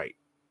it right.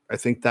 I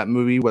think that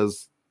movie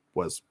was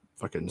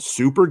fucking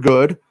super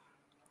good.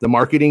 The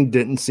marketing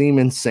didn't seem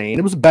insane.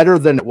 It was better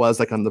than it was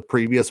like on the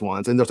previous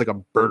ones. And there's like a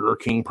Burger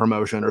King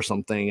promotion or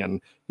something, and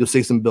you'll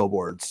see some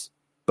billboards.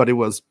 But it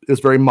was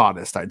very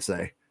modest, I'd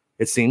say.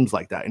 It seems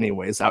like that,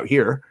 anyways, out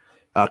here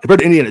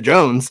compared to Indiana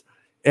Jones.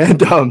 And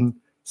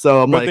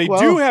so I'm but like, they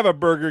do have a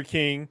Burger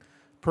King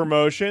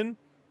promotion,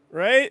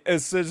 right?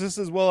 It's just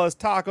as well as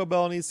Taco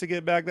Bell needs to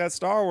get back that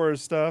Star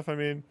Wars stuff. I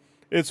mean,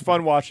 it's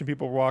fun watching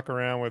people walk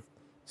around with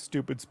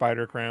stupid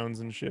spider crowns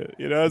and shit.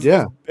 You know,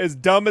 as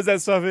dumb as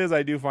that stuff is,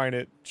 I do find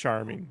it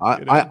charming.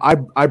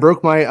 I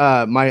broke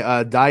my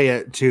my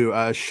diet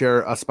to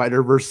share a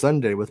Spider-Verse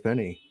Sunday with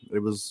Penny. It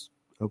was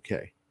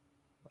okay,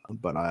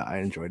 but I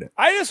enjoyed it.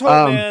 I just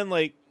hope, man,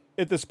 like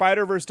if the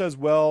Spider-Verse does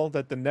well,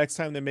 that the next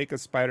time they make a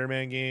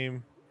Spider-Man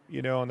game,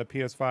 you know, on the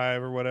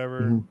PS5 or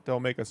whatever, they'll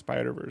make a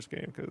Spider-Verse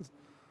game, because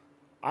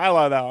I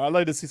love that. I'd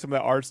like to see some of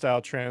that art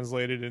style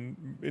translated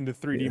into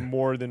 3D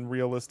more than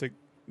realistic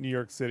New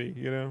York City,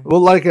 you know?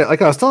 Well, like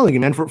I was telling you,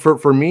 man,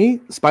 for me,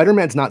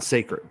 Spider-Man's not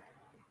sacred.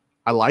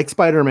 I like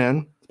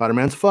Spider-Man.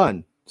 Spider-Man's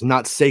fun. It's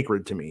not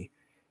sacred to me.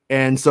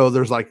 And so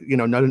there's like, you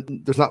know,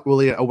 there's not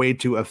really a way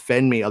to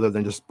offend me other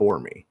than just bore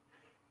me.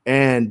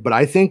 But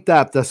I think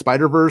that the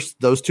Spider-Verse,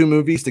 those two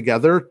movies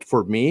together,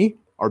 for me,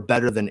 are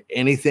better than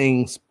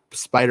anything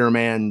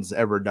Spider-Man's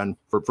ever done.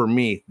 For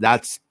me,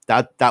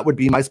 that would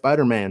be my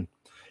Spider-Man.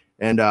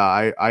 And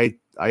I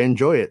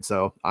enjoy it.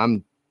 So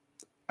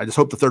I just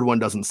hope the third one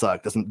doesn't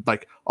suck. Doesn't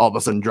like all of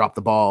a sudden drop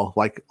the ball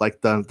like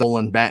the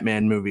Nolan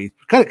Batman movie.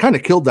 Kind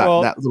of killed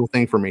that little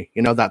thing for me.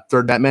 You know, that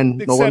third Batman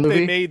Nolan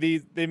movie.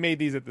 They made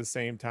these at the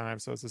same time,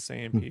 so it's the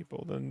same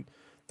people.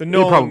 The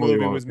Nolan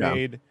movie was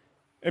made.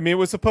 I mean, it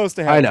was supposed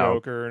to have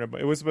Joker, and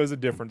it was supposed to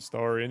be a different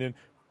story. And then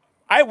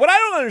what I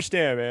don't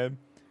understand, man,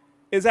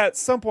 is at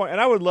some point,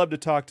 and I would love to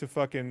talk to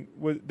fucking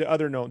the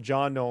other Nolan,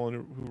 John Nolan,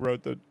 who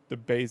wrote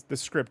the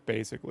script,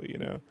 basically. You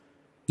know,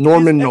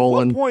 Norman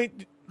Nolan.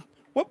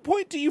 What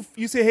point do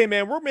you say, hey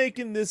man, we're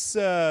making this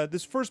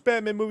this first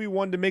Batman movie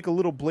one to make a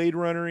little Blade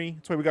Runner-y.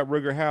 That's why we got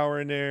Rutger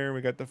Hauer in there.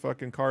 We got the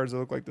fucking cars that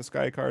look like the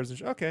Sky Cars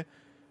and okay.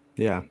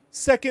 Yeah.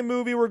 Second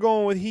movie, we're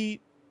going with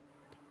Heat.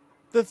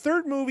 The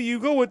third movie, you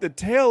go with the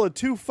Tale of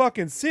Two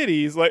Fucking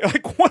Cities. Like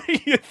what are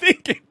you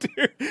thinking,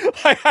 dude?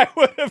 Like I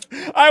would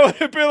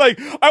have been like,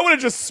 I would have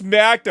just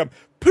smacked him.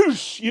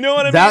 Poosh, you know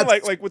what I mean?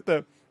 Like with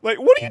the what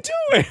are you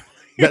doing?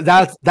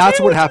 That's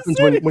what happens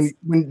when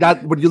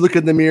you look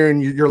in the mirror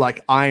and you're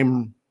like,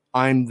 I'm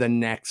the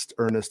next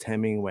Ernest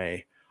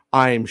Hemingway.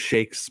 I'm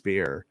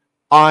Shakespeare.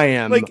 I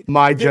am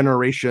my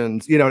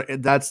generation's. You know,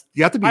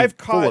 you have to be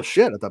full of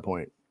shit at that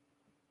point.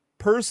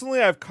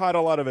 Personally, I've caught a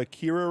lot of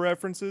Akira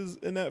references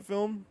in that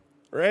film,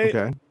 right?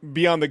 Okay.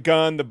 Beyond the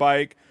gun, the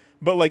bike,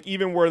 but like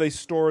even where they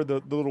store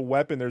the little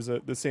weapon, there's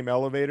the same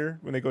elevator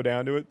when they go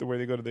down to it, the way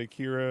they go to the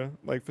Akira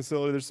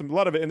facility. There's a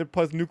lot of it, and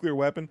plus nuclear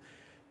weapon.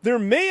 There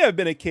may have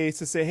been a case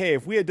to say, hey,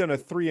 if we had done a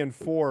 3 and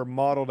 4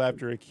 modeled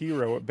after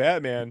Akira with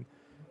Batman,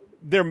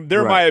 there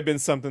might have been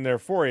something there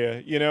for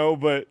you, you know.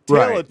 But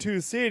Tale of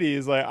Two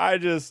Cities, like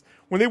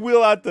when they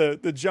wheel out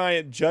the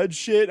giant judge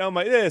shit, I'm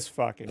like, this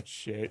fucking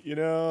shit, you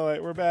know.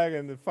 Like we're back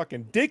in the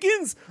fucking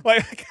Dickens.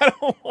 Like I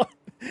don't want.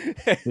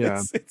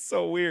 It's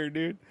so weird,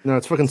 dude. No,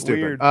 it's fucking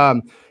stupid.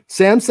 Weird.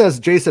 Sam says,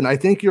 Jason, I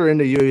think you're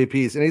into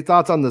UAPs. Any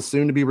thoughts on the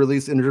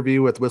soon-to-be-released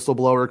interview with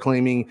whistleblower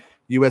claiming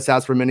U.S.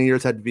 has for many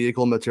years had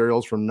vehicle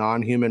materials from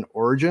non-human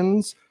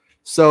origins?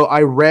 So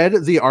I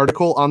read the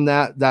article on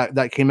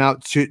that came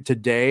out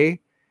today,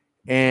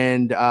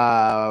 and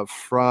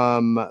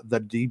from the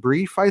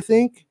debrief, I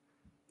think.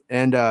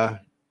 And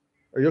are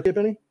you okay,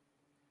 Penny?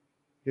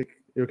 You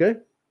okay?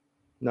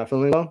 Not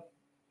feeling well?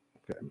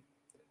 Okay.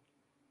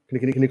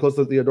 Can you close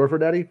the door for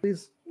Daddy,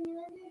 please?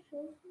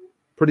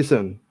 Pretty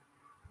soon.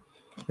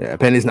 Yeah,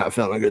 Penny's not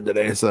feeling good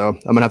today, so I'm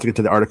gonna have to get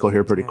to the article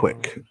here pretty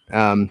quick.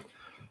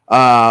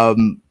 But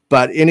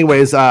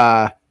anyways,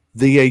 the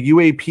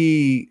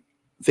UAP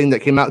thing that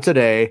came out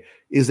today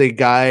is a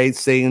guy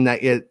saying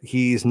that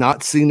he's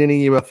not seen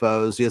any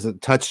UFOs, he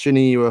hasn't touched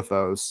any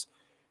UFOs,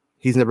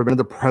 he's never been in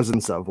the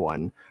presence of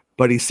one,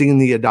 but he's seen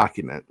the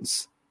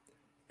documents.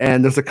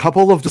 And there's a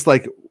couple of just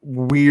like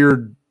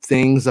weird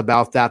things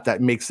about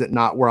that makes it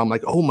not where I'm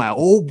like,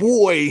 oh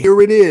boy,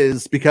 here it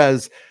is,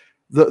 because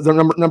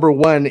the number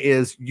one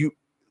is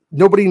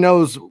nobody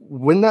knows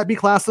when that be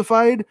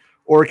classified,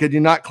 or could you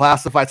not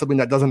classify something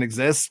that doesn't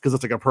exist because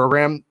it's like a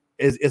program?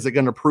 Is it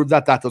going to prove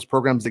that those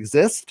programs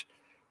exist?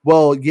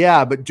 Well,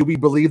 yeah, but do we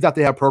believe that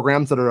they have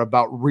programs that are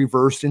about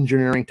reverse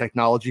engineering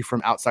technology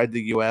from outside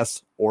the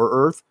US or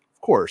Earth?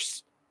 Of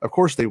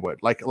course they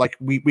would. Like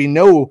we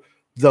know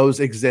those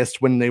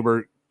exist when they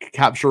were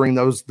capturing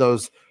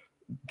those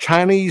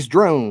Chinese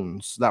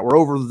drones that were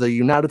over the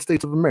United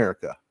States of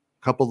America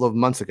a couple of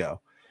months ago.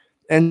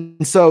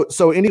 And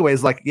so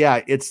anyways, like,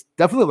 yeah, it's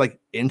definitely like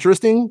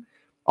interesting.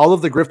 All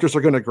of the grifters are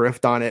going to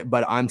grift on it,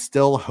 but I'm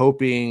still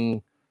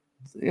hoping,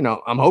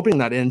 I'm hoping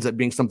that ends up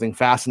being something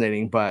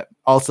fascinating. But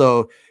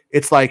also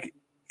it's like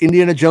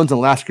Indiana Jones and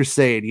Last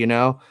Crusade,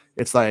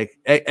 it's like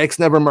X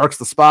never marks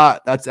the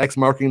spot. That's X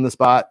marking the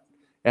spot.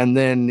 And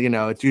then,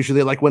 it's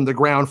usually like when the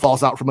ground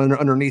falls out from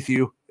underneath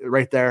you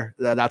right there.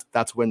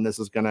 That's when this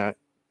is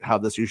how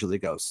this usually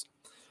goes.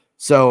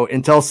 So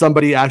until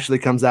somebody actually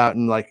comes out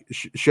and like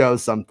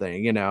shows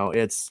something,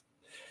 it's,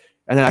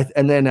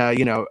 and then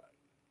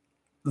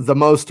the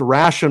most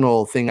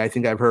rational thing I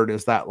think I've heard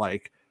is that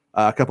like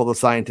a couple of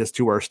scientists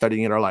who are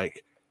studying it are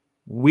like,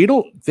 we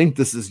don't think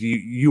this is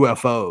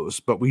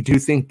UFOs, but we do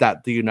think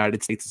that the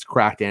United States has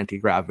cracked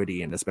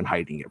anti-gravity and has been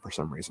hiding it for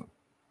some reason.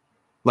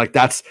 Like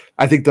that's,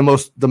 I think the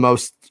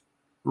most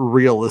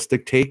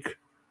realistic take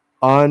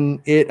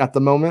on it at the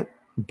moment,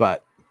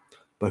 but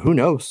who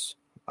knows?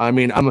 I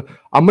mean, I'm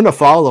going to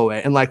follow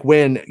it. And like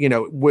when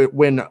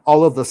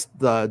all of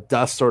the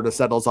dust sort of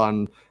settles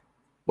on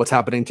what's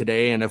happening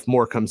today, and if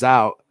more comes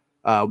out,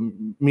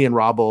 me and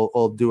Rob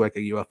will do like a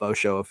UFO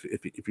show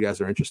if you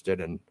guys are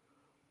interested, and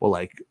we'll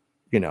like,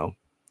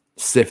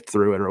 sift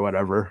through it or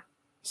whatever.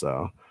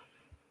 So,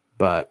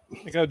 but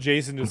like how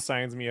Jason just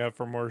signs me up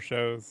for more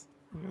shows.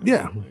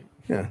 Yeah.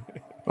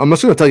 I'm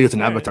just going to tell you it's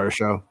an Avatar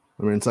show.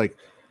 I mean, it's like,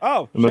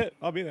 oh shit,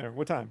 I'll be there.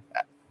 What time?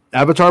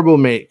 Avatar will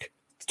make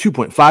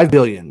 2.5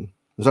 billion.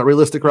 Is that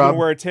realistic, Rob? You gonna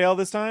wear a tail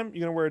this time? You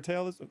gonna wear a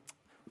tail this?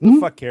 Who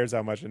the fuck cares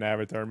how much an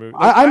Avatar movie?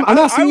 Like, I'm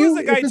asking you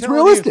if it's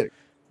realistic.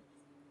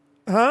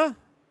 Huh?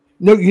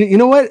 No, you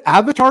know what?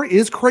 Avatar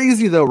is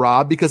crazy though,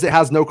 Rob, because it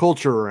has no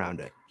culture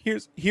around it.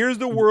 Here's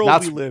the world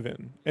we live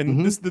in,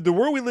 and the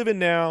world we live in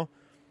now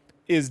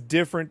is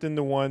different than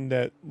the one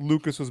that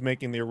Lucas was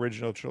making the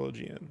original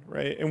trilogy in,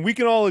 right? And we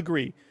can all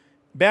agree,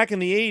 back in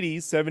the 80s,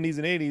 70s,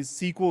 and 80s,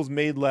 sequels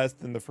made less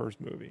than the first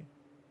movie.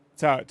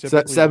 That's how it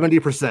typically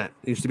 70%.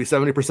 It used to be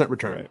 70%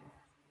 return. Right.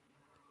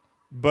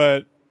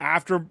 But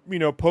after,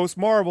 post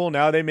Marvel,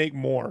 now they make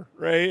more,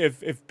 right?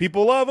 If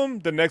people love them,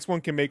 the next one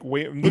can make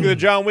way. Look at the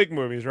John Wick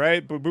movies,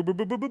 right? Boop, boop, boop,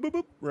 boop, boop, boop,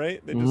 boop,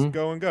 right? They just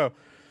go and go.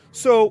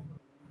 So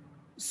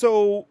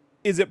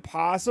is it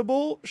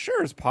possible?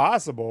 Sure, it's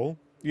possible.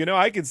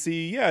 I could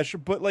see, yeah, sure,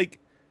 but like,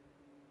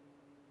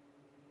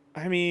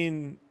 I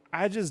mean,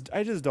 I just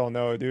don't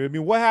know, dude. I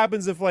mean, what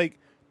happens if like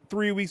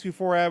 3 weeks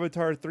before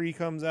Avatar 3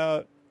 comes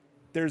out,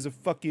 there's a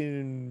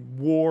fucking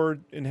war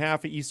in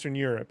half of Eastern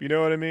Europe? You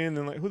know what I mean?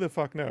 And like, who the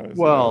fuck knows?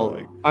 Well,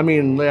 I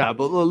mean, yeah,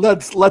 but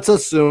let's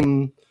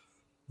assume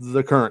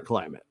the current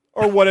climate.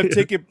 Or what if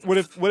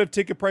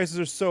ticket prices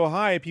are so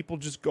high, people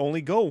just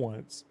only go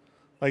once?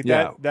 Like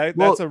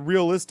that's a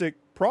realistic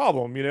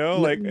problem,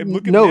 Like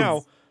look at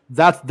now.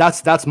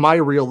 That's my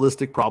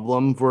realistic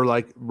problem for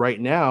like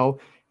right now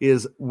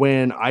is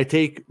when I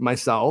take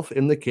myself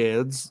and the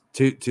kids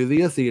to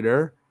the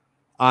theater,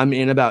 I'm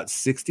in about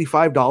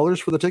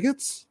 $65 for the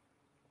tickets.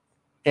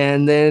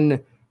 And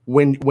then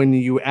when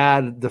you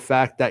add the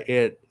fact that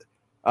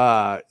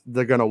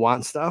they're going to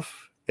want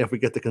stuff, if we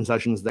get the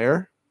concessions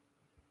there,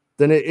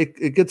 then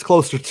it gets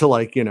closer to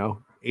like,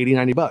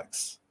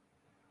 $80-$90.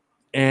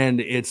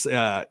 And it's,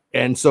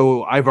 and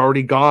so I've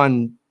already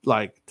gone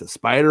like to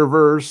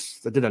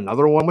Spider-Verse. I did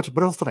another one.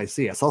 What else did I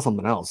see? I saw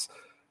something else.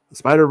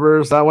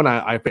 Spider-Verse, that one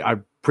I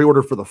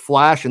pre-ordered for the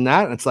Flash and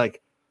that, and it's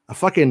like I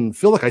fucking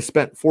feel like I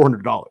spent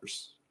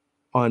 $400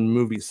 on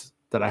movies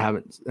that I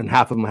haven't, and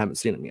half of them I haven't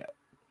seen them yet.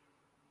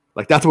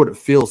 Like that's what it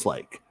feels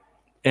like.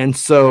 And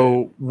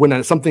so when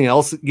it's something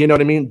else, you know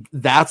what I mean?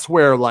 That's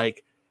where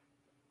like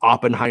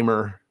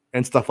Oppenheimer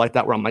and stuff like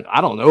that, where I'm like,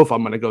 I don't know if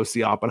I'm going to go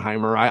see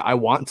Oppenheimer. I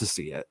want to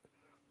see it,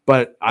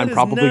 but I'm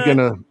probably going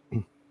to.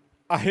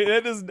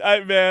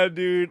 Man,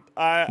 dude.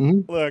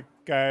 Look,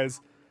 guys,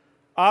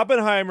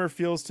 Oppenheimer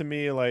feels to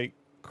me like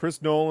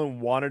Chris Nolan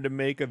wanted to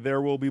make a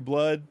There Will Be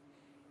Blood,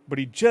 but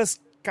he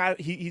just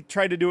he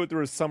tried to do it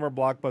through a summer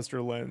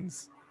blockbuster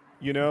lens,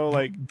 you know,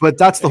 like. But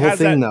that's the whole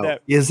thing, though.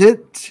 Is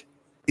it?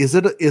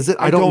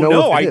 I don't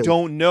know. I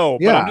don't know.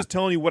 Yeah. But I'm just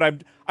telling you what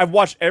I've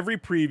watched every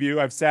preview.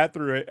 I've sat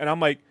through it, and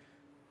I'm like,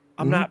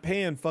 I'm not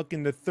paying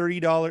fucking the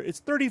 $30.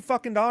 It's $30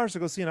 fucking to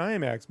go see an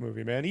IMAX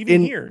movie, man.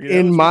 Even here, you know,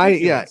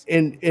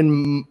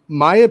 in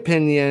my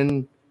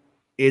opinion,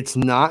 it's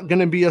not going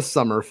to be a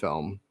summer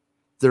film.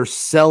 They're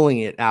selling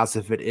it as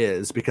if it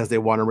is because they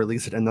want to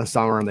release it in the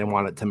summer and they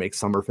want it to make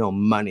summer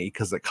film money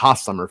because it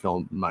costs summer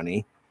film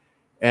money.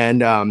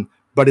 And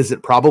but is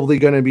it probably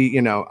going to be?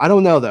 You know, I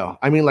don't know though.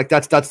 I mean, like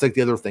that's like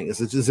the other thing.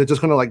 Is it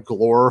just going to like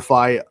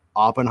glorify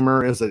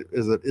Oppenheimer? Is it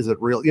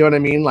real? You know what I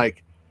mean?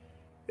 Like.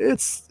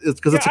 It's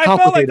because it's a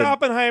complicated. I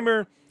felt like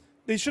Oppenheimer,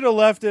 they should have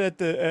left it at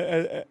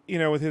the you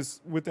know,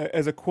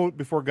 as a quote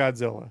before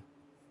Godzilla,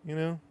 you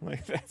know,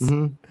 like that's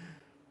you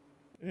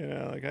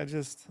know, like I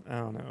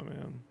don't know,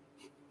 man.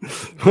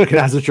 Look,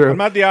 that's true. I'm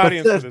not the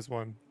audience for this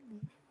one.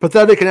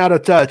 Pathetic and out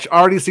of touch.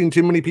 Already seen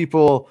too many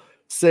people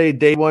say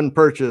day one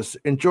purchase.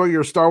 Enjoy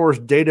your Star Wars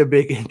data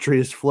big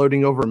entries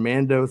floating over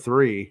Mando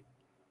 3.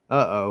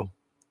 But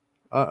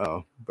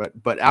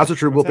as a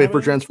true, we'll pay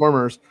for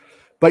Transformers.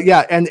 But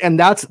yeah, and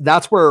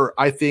that's where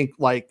I think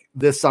like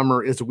this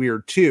summer is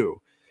weird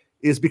too,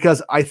 is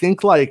because I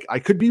think like I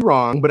could be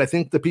wrong, but I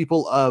think the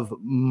people of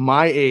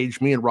my age,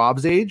 me and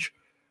Rob's age,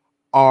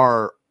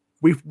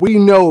 we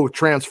know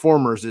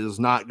Transformers is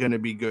not going to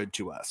be good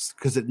to us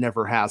because it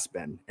never has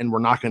been, and we're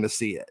not going to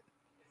see it.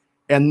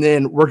 And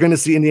then we're going to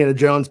see Indiana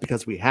Jones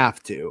because we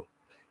have to,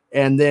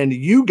 and then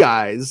you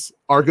guys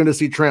are going to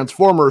see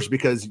Transformers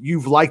because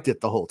you've liked it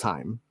the whole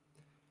time.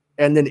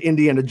 And then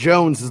Indiana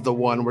Jones is the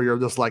one where you're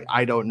just like,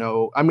 I don't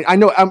know. I mean, I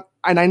know,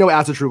 and I know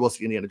as a true will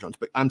see Indiana Jones,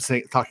 but I'm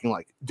talking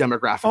like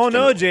demographics. Oh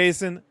no,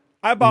 Jason!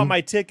 I bought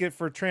my ticket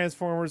for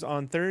Transformers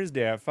on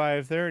Thursday at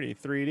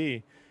 5:30,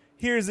 3D.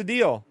 Here's the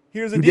deal.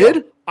 You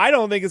did? I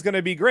don't think it's going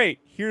to be great.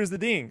 Here's the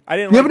ding. I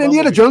didn't. You have an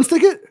Indiana Jones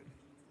ticket?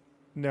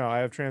 No, I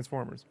have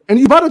Transformers. And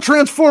you bought a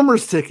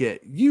Transformers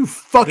ticket? You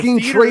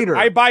fucking traitor!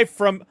 I buy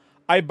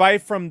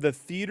from the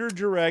theater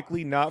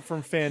directly, not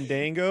from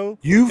Fandango.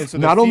 You've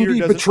not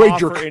only betrayed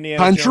your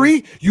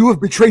country, you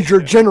have betrayed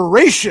your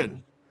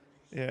generation.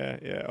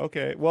 Yeah.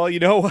 Okay. Well, you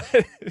know what?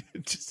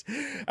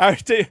 I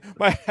would take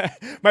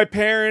my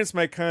parents,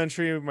 my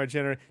country, my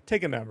generation.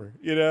 Take a number.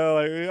 You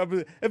know,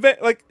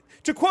 like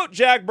to quote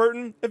Jack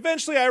Burton.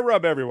 Eventually, I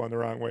rub everyone the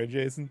wrong way,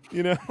 Jason.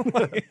 You know.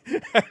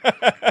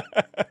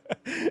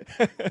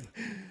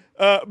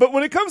 But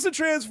when it comes to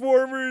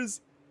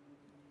Transformers.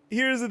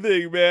 Here's the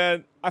thing,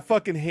 man. I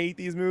fucking hate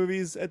these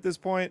movies at this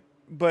point,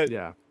 but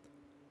yeah,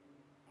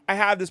 I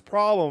have this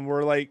problem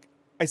where like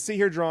I sit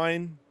here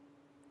drawing,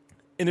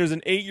 and there's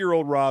an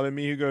 8-year-old Rob in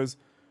me who goes,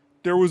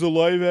 "There was a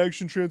live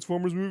action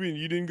Transformers movie and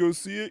you didn't go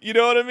see it." You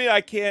know what I mean?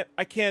 I can't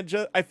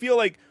just. I feel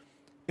like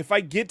if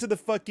I get to the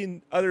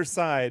fucking other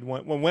side,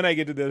 when I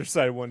get to the other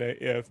side one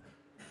day,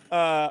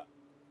 man,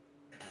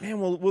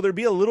 will there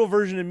be a little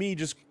version of me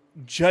just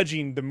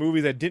judging the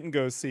movies I didn't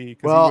go see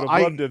because I would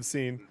have loved to have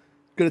seen.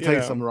 Gonna tell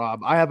you something,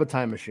 Rob. I have a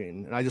time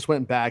machine, and I just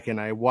went back and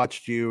I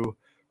watched you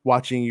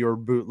watching your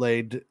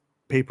bootlegged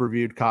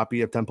pay-per-viewed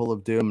copy of Temple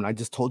of Doom, and I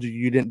just told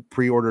you didn't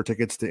pre-order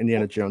tickets to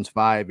Indiana Jones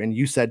 5, and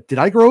you said, "Did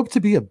I grow up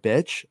to be a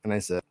bitch?" And I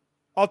said,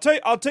 "I'll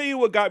tell you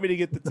what got me to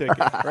get the ticket."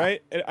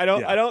 Right? I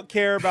don't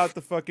care about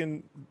the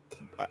fucking.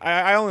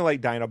 I only like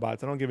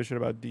Dinobots. I don't give a shit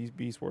about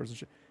Beast Wars and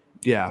shit.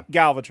 Yeah,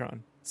 Galvatron.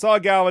 Saw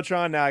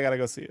Galvatron. Now I gotta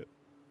go see it.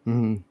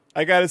 Mm-hmm.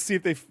 I gotta see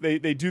if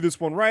they do this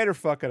one right or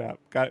fuck it up.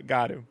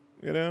 Got to.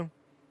 You know.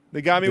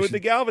 They got me with the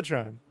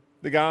Galvatron.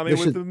 They got me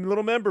with the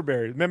little member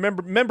bears,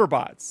 member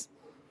bots.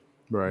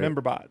 Right.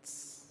 Member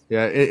bots.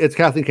 Yeah, it's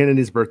Kathleen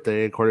Kennedy's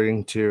birthday,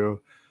 according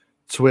to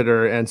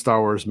Twitter and Star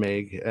Wars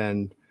Meg.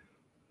 And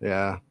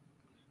yeah,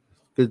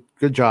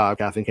 good job,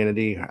 Kathleen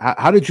Kennedy.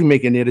 How did you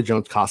make Indiana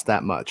Jones cost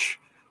that much?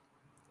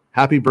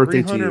 Happy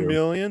birthday to you. $300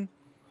 million?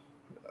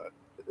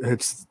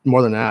 It's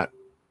more than that.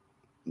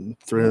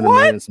 300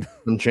 million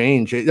some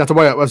change. That's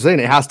why I was saying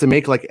it has to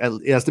make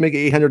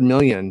 800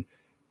 million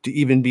to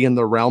even be in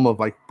the realm of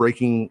like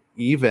breaking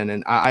even.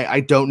 And I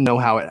don't know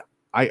how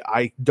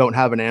I don't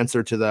have an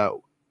answer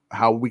to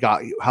how we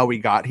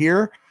got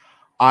here.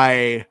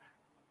 I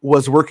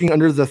was working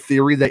under the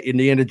theory that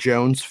Indiana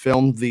Jones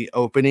filmed the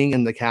opening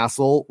in the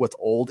castle with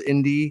old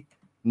Indy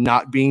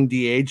not being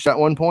de-aged at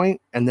one point,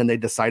 and then they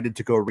decided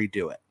to go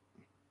redo it.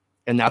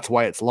 And that's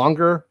why it's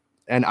longer.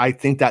 And I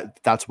think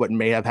that that's what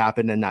may have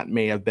happened, and that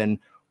may have been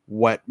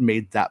what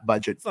made that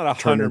budget. It's not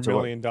 $100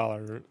 million. It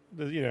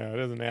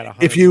doesn't add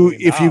 $100 million.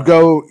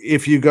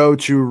 If you go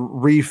to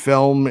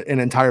refilm an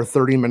entire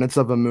 30 minutes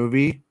of a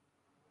movie,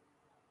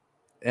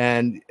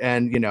 and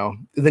then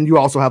you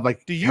also have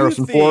like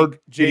Harrison Ford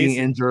getting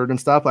injured and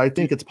stuff. I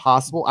think it's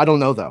possible. I don't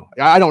know though.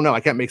 I don't know. I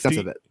can't make sense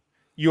of it.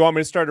 You want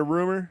me to start a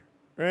rumor?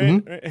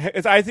 Right?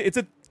 Mm-hmm.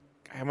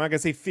 I'm not gonna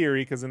say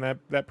theory because then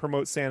that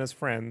promotes Santa's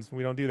friends.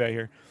 We don't do that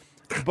here.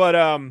 But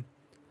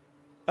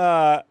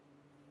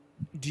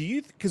do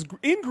you? Because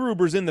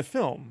Ingruber's in the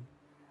film,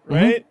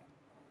 right?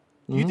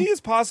 Mm-hmm. You think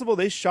it's possible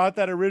they shot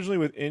that originally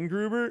with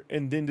Ingruber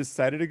and then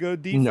decided to go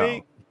deep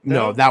fake?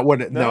 No, that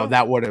would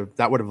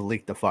have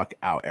leaked the fuck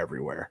out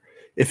everywhere.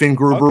 If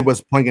Ingruber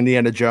was playing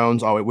Indiana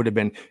Jones, it would have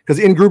been, because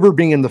Ingruber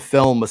being in the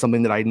film was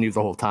something that I knew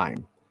the whole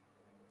time,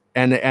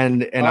 and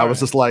I was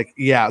just like,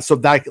 yeah, so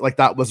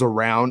that was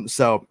around.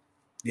 So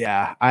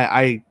yeah,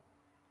 I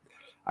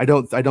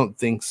don't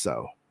think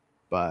so,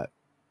 but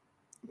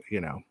he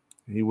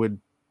would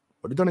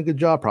have done a good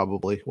job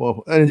probably.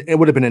 Well, and it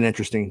would have been an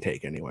interesting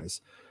take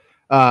anyways.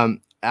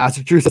 As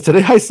the truth,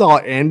 today I saw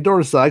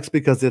Andor sucks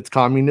because it's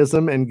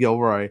communism, and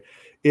Gilroy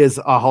is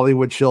a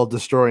Hollywood shill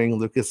destroying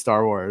Lucas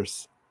Star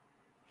Wars.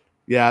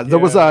 Yeah, there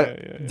was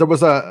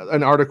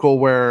an article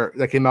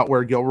that came out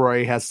where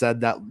Gilroy has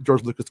said that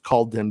George Lucas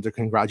called him to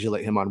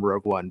congratulate him on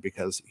Rogue One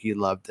because he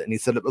loved it, and he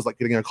said it was like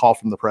getting a call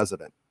from the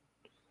president.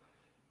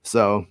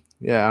 So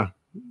yeah,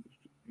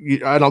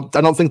 I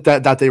don't think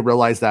that they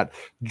realize that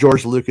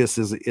George Lucas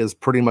is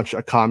pretty much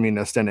a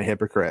communist and a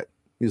hypocrite.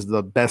 He's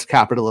the best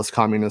capitalist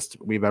communist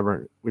we've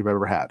ever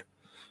had.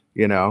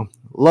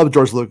 Love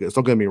George Lucas.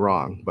 Don't get me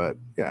wrong, but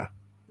yeah,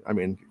 I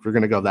mean, if you're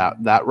gonna go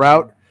that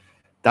route,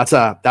 that's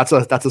a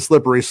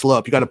slippery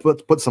slope. You got to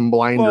put some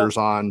blinders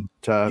on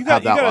to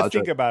have that logic. You got to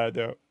think about it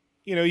though.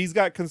 He's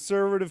got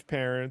conservative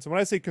parents. And when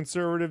I say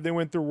conservative, they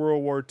went through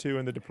World War II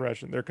and the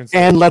Depression. They're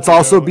conservative. And let's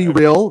also be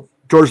real.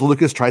 George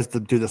Lucas tries to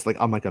do this like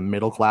I'm like a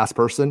middle class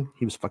person.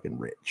 He was fucking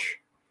rich.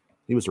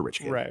 He was a rich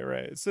kid.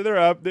 Right. So they're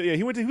up. Yeah,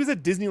 he was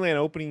at Disneyland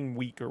opening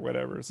week or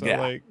whatever. So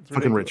yeah,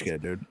 fucking rich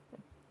kid, dude.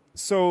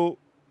 So,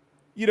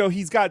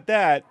 he's got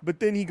that, but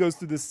then he goes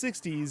through the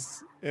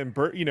 60s and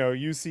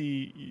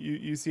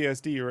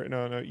UCSD or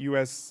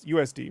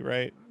USD,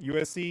 right?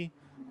 USC.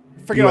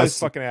 Forget all these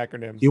fucking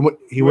acronyms. He went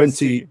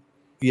to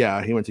USC.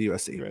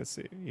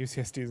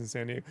 UCSD is in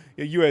San Diego.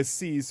 Yeah,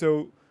 USC.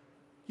 So,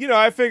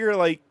 I figure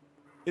like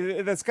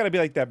that's got to be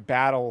like that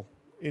battle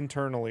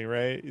internally,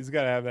 right? He's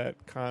got to have that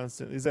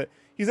constant. He's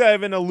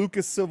having a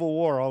Lucas Civil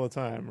War all the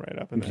time, right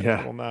up in that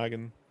little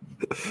noggin.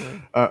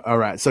 Yeah. All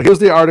right. So here's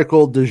the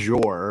article du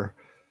jour.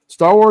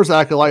 Star Wars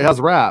Acolyte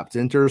has wrapped,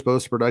 enters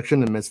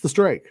post-production amidst the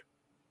strike.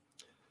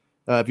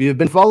 If you've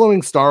been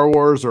following Star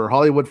Wars or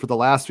Hollywood for the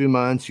last few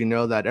months, you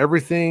know that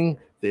everything in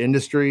the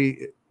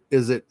industry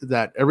is in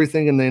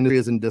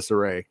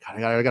disarray.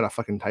 God, I got a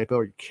fucking typo.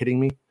 Are you kidding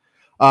me?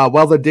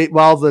 While the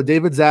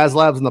David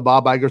Zaslavs and the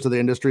Bob Igers of the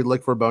industry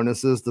look for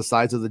bonuses the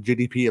size of the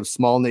GDP of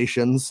small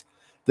nations,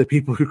 the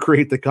people who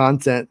create the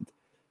content,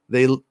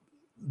 the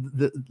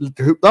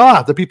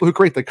people who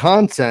create the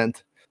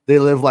content they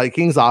live like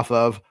kings off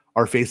of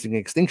are facing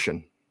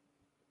extinction.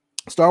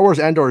 Star Wars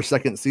Andor's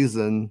second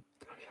season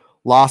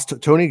lost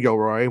Tony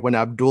Gilroy when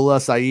Abdullah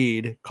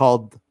Saeed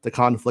called the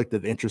conflict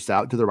of interest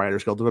out to the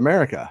Writers Guild of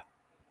America.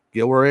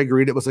 Gilroy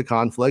agreed it was a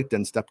conflict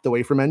and stepped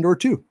away from Andor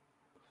 2.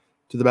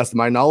 To the best of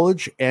my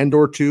knowledge,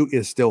 Andor 2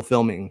 is still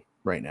filming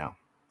right now.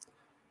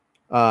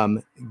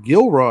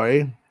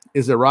 Gilroy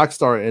is a rock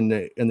star in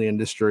the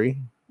industry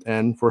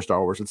and for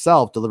Star Wars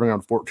itself, delivering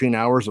on 14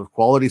 hours of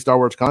quality Star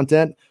Wars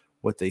content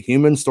with the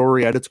human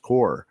story at its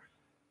core.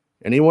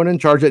 Anyone in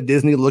charge at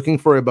Disney looking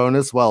for a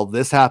bonus while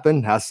this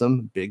happened has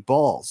some big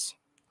balls.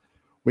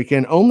 We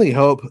can only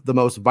hope the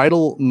most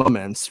vital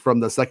moments from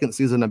the second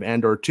season of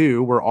Andor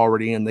 2 were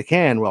already in the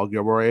can while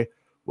Gilroy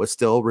was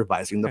still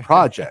revising the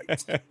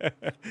project.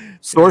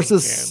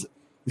 Sources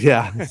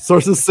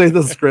say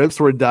the scripts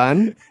were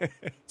done.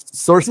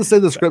 Sources say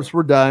the scripts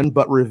were done,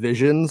 but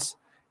revisions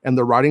and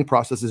the writing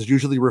process is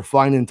usually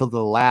refined until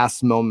the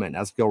last moment,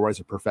 as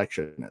Gilroy's a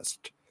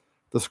perfectionist.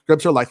 The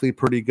scripts are likely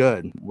pretty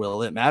good.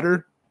 Will it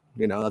matter?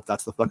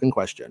 That's the fucking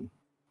question.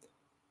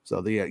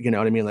 So you know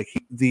what I mean? Like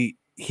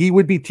he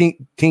would be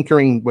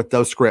tinkering with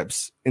those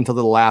scripts until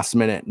the last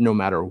minute, no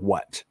matter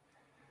what.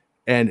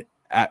 And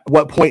at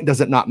what point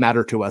does it not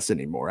matter to us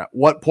anymore? At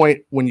what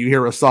point, when you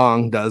hear a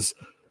song, does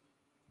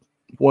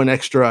one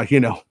extra,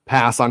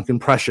 pass on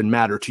compression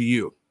matter to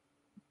you?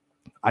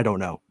 I don't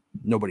know.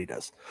 Nobody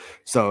does.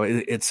 So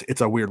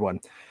it's a weird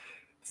one.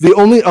 The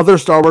only other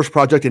Star Wars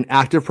project in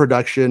active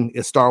production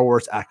is Star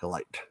Wars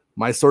Acolyte.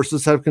 My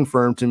sources have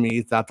confirmed to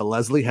me that the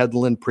Leslie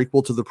Headland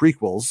prequel to the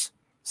prequels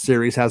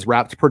series has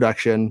wrapped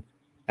production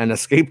and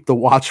escaped the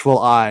watchful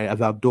eye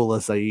of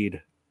Abdullah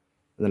Saeed.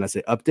 And then I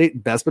say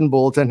update. Bespin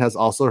Bulletin has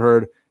also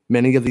heard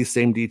many of these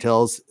same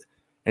details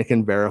and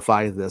can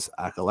verify this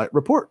Acolyte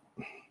report.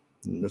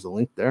 And there's a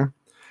link there.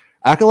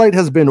 Acolyte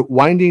has been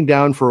winding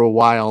down for a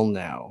while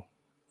now.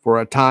 For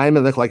a time,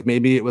 it looked like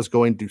maybe it was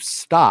going to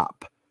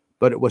stop.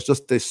 but it was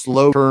just a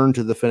slow turn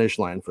to the finish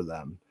line for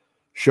them.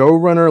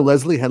 Showrunner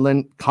Leslie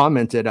Headland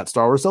commented at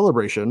Star Wars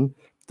Celebration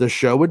the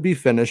show would be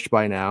finished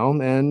by now,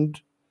 and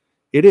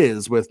it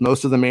is, with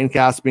most of the main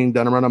cast being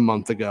done around a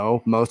month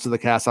ago, most of the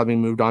cast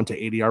having moved on to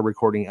ADR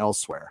recording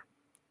elsewhere.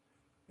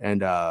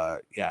 And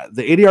the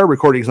ADR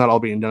recording is not all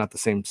being done at the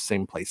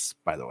same place,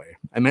 by the way.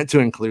 I meant to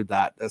include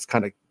that. That's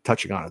kind of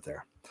touching on it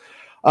there.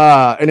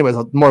 Anyways,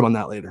 more on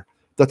that later.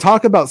 The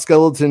talk about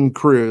Skeleton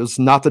Crews,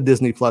 not the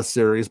Disney Plus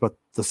series, but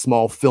the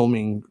small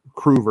filming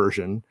crew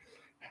version,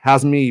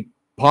 has me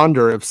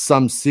ponder if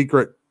some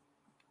secret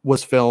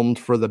was filmed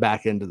for the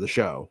back end of the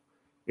show.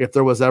 If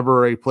there was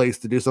ever a place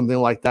to do something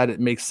like that, it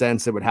makes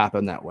sense it would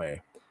happen that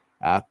way.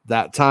 At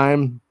that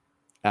time,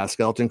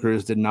 Skeleton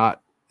Crews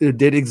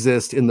did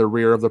exist in the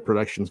rear of the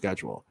production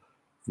schedule.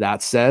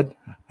 That said,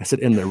 I said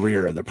in the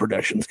rear of the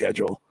production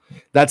schedule.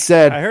 That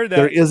said, I heard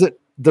that.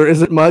 There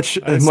isn't much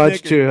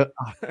to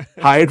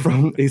hide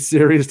from a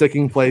series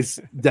taking place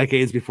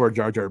decades before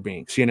Jar Jar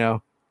Binks. You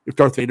know, if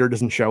Darth Vader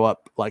doesn't show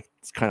up, like,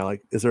 it's kind of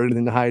like, is there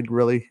anything to hide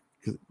really?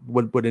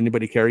 Would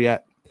anybody care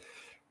yet?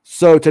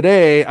 So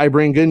today I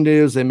bring good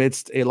news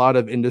amidst a lot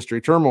of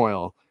industry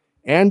turmoil.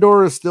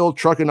 Andor is still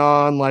trucking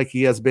on like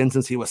he has been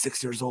since he was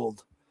 6 years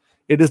old.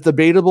 It is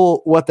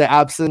debatable what the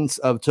absence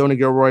of Tony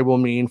Gilroy will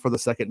mean for the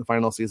second and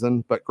final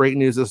season, but great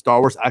news is Star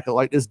Wars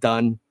Acolyte is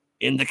done,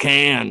 in the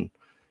can,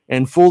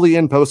 and fully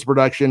in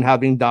post-production,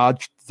 having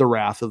dodged the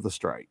wrath of the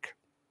strike.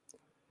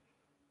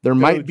 There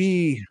might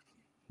be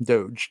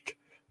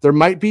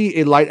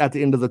a light at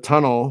the end of the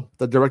tunnel.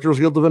 The Directors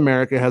Guild of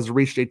America has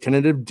reached a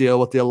tentative deal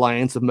with the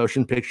Alliance of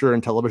Motion Picture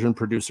and Television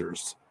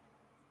Producers.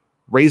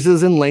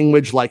 Raises in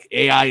language like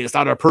AI is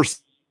not a person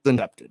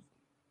accepted.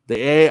 The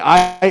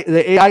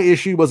AI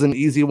issue was an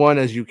easy one,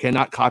 as you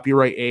cannot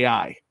copyright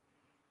AI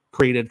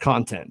created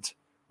content,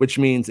 which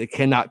means it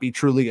cannot be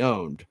truly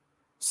owned.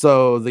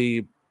 So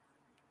the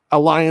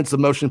Alliance of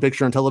Motion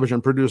Picture and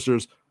Television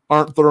Producers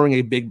aren't throwing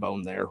a big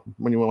bone there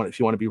if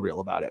you want to be real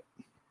about it.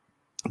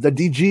 The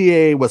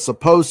DGA was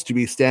supposed to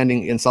be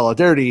standing in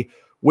solidarity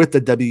with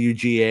the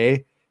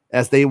WGA,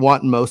 as they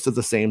want most of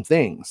the same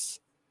things.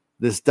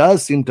 This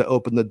does seem to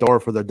open the door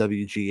for the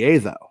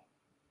WGA, though.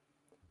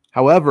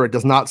 However, it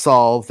does not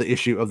solve the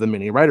issue of the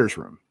mini writers'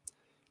 room,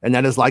 and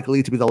that is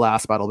likely to be the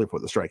last battle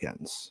before the strike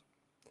ends.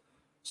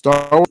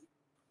 Star Wars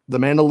The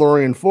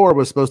Mandalorian 4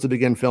 was supposed to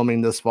begin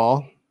filming this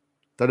fall.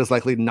 That is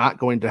likely not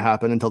going to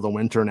happen until the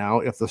winter now,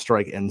 if the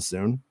strike ends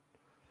soon.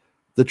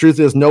 The truth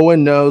is, no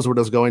one knows what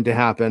is going to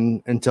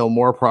happen until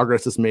more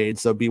progress is made,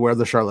 so beware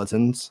the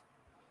charlatans.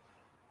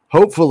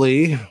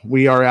 Hopefully,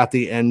 we are at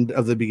the end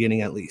of the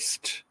beginning at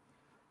least.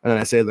 And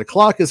I say the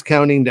clock is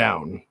counting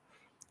down.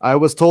 I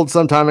was told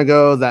some time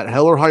ago that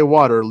hell or high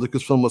water,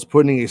 Lucasfilm was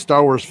putting a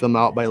Star Wars film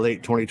out by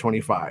late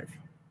 2025.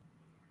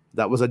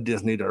 That was a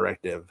Disney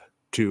directive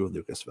to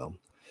Lucasfilm.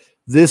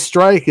 This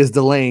strike is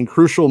delaying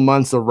crucial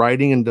months of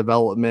writing and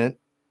development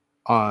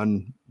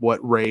on that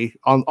Rey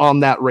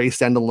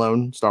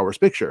standalone Star Wars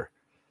picture.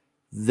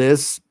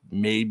 This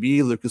may be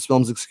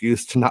Lucasfilm's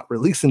excuse to not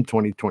release in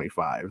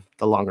 2025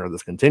 the longer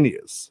this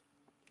continues.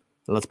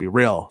 So let's be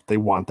real, they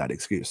want that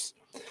excuse.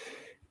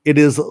 It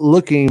is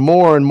looking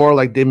more and more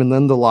like Damon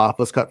Lindelof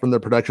was cut from the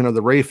production of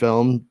the Rey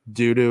film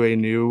due to a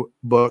new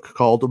book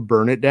called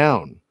Burn It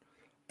Down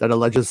that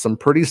alleges some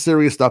pretty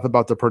serious stuff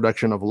about the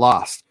production of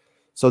Lost.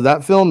 So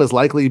that film is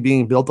likely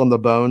being built on the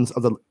bones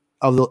of the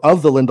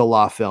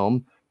Lindelof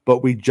film,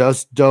 but we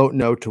just don't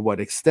know to what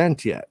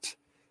extent yet.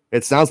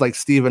 It sounds like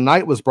Stephen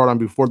Knight was brought on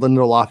before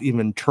Lindelof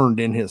even turned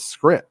in his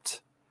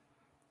script.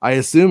 I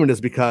assume it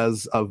is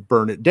because of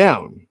Burn It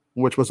Down,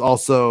 which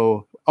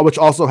also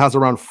has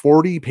around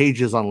 40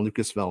 pages on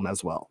Lucasfilm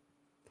as well.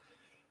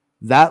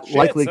 That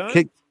likely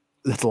kicked.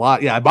 That's a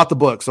lot. Yeah, I bought the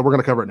book, so we're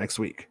going to cover it next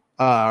week,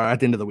 at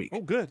the end of the week.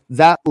 Oh, good.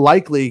 That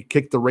likely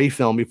kicked the Rey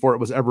film before it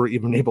was ever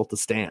even able to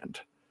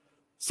stand.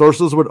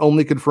 Sources would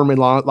only confirm a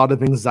lot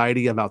of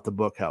anxiety about the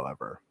book,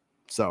 however.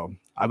 So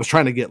I was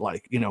trying to get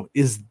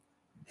is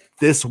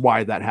this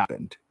why that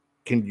happened?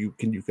 Can you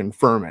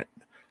confirm it?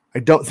 I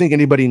don't think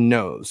anybody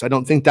knows. I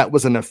don't think that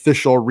was an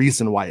official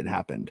reason why it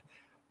happened,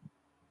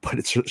 but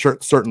it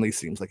certainly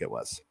seems like it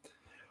was.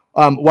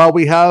 While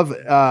we have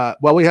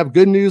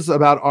good news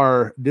about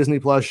our Disney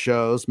Plus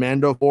shows,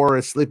 Mando 4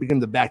 is slipping in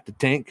the back to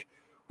tank,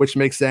 which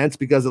makes sense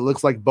because it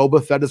looks like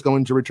Boba Fett is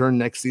going to return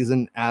next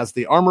season, as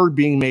the armor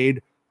being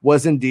made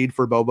was indeed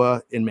for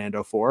Boba in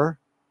Mando 4,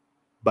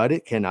 but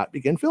it cannot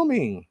begin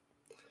filming.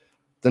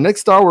 The next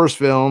Star Wars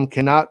film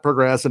cannot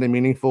progress in a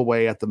meaningful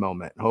way at the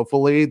moment.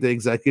 Hopefully, the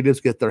executives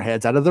get their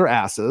heads out of their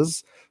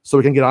asses so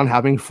we can get on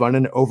having fun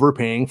and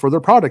overpaying for their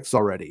products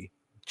already.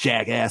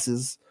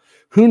 Jackasses.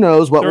 Who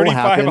knows what will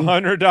happen?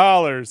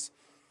 $3,500.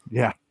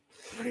 Yeah.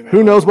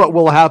 Who knows what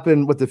will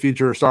happen with the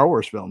future Star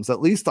Wars films?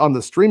 At least on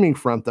the streaming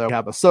front, though, we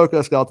have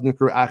Ahsoka, Skeleton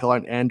Crew,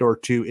 Acolyte, Andor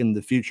 2 in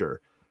the future.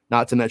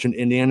 Not to mention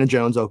Indiana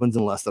Jones opens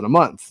in less than a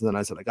month. Then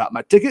I said, I got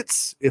my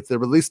tickets. If they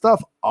release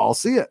stuff, I'll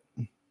see it.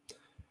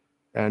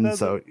 And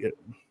it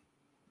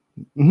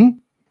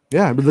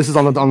releases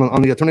on the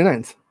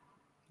 29th.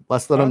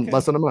 Less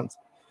than a month.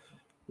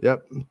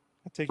 Yep.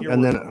 I'll take your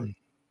and word then for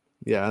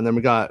it. and then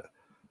we got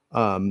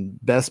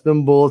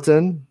Bespin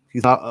Bulletin.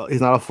 He's not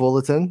a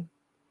fulleton.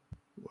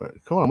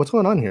 Come on, what's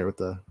going on here with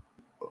the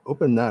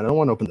open that? I don't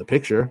want to open the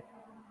picture.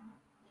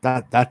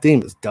 That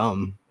theme is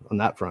dumb on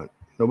that front.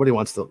 Nobody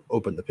wants to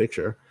open the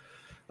picture.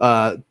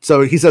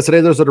 So he says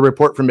today there's a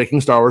report from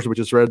Making Star Wars, which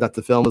is read that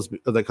the film is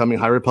the coming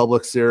High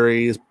Republic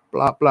series.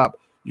 Blah blah.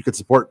 You could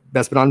support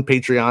Bespin on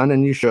Patreon,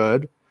 and you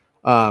should.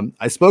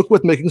 I spoke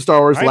with Making Star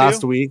Wars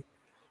last week,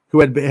 who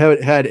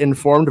had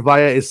informed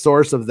via a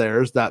source of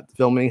theirs that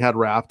filming had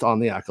wrapped on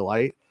the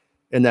Acolyte,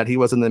 and that he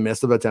was in the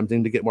midst of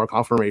attempting to get more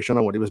confirmation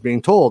on what he was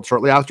being told.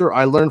 Shortly after,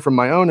 I learned from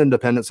my own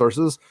independent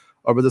sources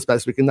over this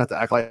past weekend that the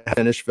Acolyte had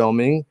finished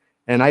filming,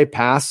 and I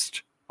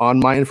passed on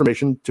my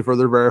information to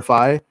further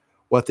verify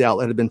what the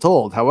outlet had been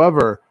told.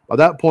 However, by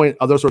that point,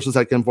 other sources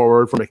had come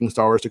forward from Making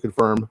Star Wars to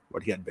confirm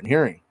what he had been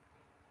hearing.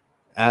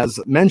 As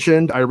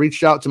mentioned, I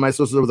reached out to my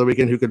sources over the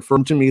weekend who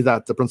confirmed to me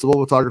that the principal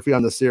photography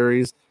on the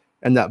series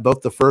and that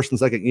both the first and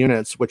second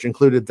units, which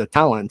included the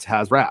talent,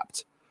 has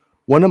wrapped.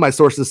 One of my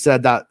sources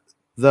said that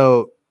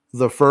though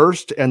the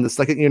first and the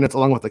second units,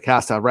 along with the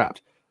cast, have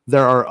wrapped,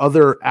 there are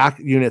other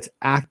units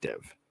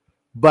active,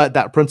 but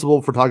that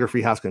principal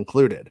photography has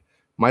concluded.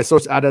 My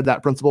source added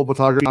that principal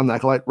photography on the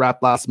Acolyte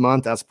wrapped last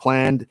month as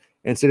planned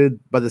and stated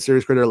by the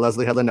series creator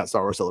Leslie Headland at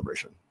Star Wars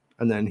Celebration.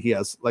 And then he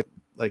has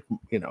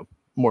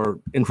more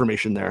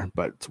information there,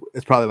 but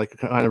it's probably like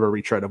kind of a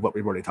retread of what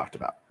we've already talked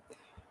about.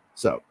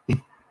 So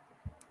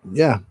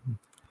yeah.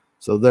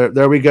 So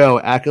there we go.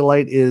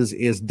 Acolyte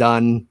is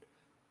done.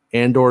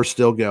 Andor's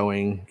still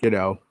going,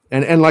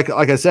 And like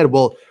I said,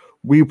 well,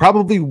 we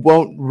probably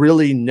won't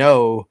really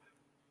know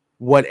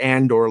what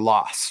Andor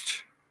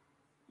lost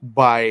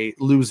by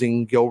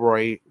losing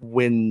Gilroy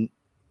when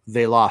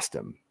they lost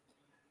him.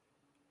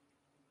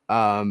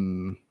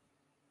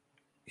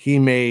 He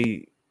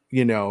may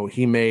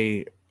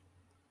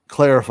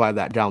clarify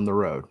that down the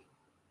road.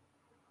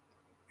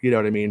 You know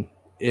what I mean?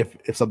 If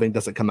something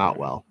doesn't come out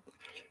well.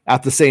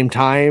 At the same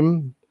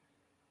time,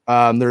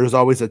 there's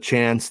always a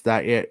chance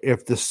that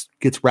if this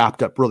gets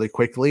wrapped up really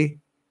quickly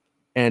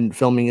and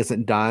filming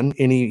isn't done,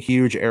 any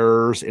huge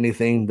errors,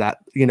 anything that,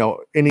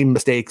 any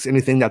mistakes,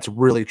 anything that's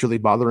really, truly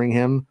bothering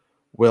him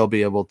will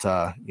be able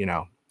to,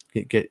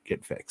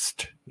 get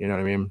fixed. You know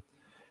what I mean?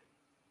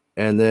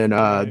 And then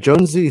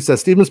Jonesy says,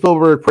 Steven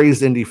Spielberg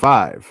praised Indy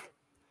 5.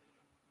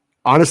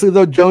 Honestly,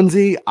 though,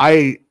 Jonesy,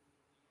 I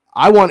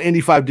want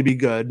Indy 5 to be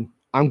good.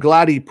 I'm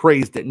glad he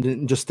praised it and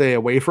didn't just stay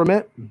away from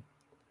it.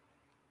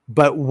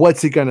 But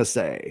what's he going to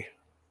say?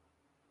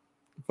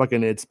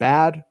 Fucking, it's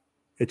bad.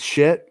 It's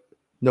shit.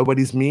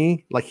 Nobody's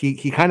me. Like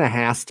he kind of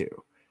has to.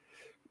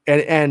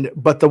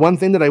 But the one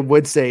thing that I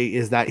would say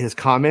is that his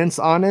comments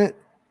on it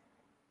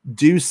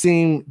do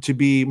seem to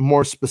be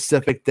more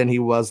specific than he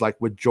was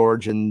like with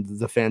George and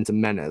the Phantom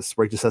Menace,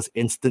 where he just says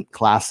instant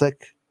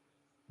classic,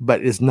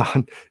 but is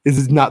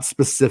not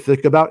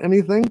specific about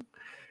anything.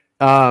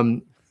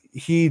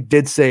 He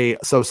did say,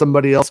 so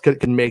somebody else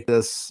can make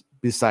this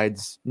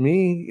besides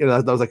me.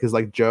 That was like his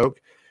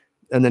joke.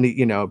 And then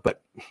he,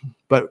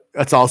 but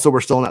it's also,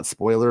 we're still in that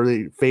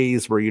spoiler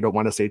phase where you don't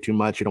want to say too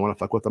much. You don't want to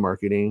fuck with the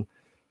marketing.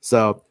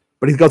 So,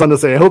 but he goes on to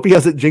say, I hope he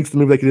hasn't jinxed the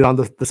movie like he did on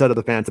the set of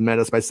the Phantom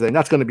Menace by saying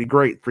that's going to be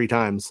great 3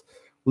 times.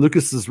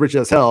 Lucas is rich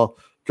as hell,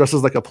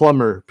 dresses like a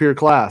plumber, pure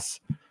class.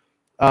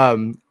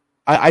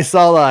 I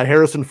saw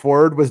Harrison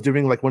Ford was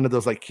doing like one of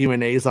those like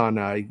Q&As on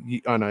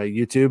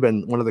YouTube,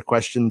 and one of the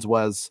questions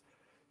was,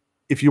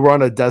 if you were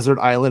on a desert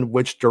island,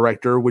 which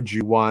director would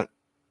you want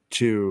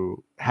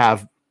to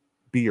have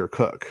be your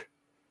cook?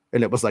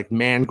 And it was like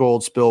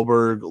Mangold,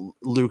 Spielberg,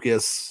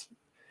 Lucas,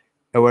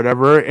 or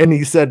whatever. And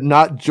he said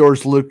not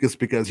George Lucas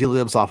because he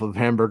lives off of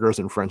hamburgers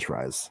and French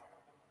fries.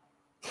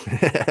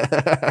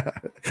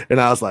 And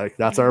I was like,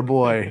 that's our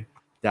boy.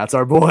 That's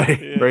our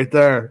boy right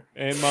there.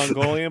 And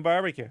Mongolian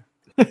barbecue.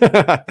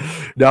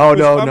 No. I'm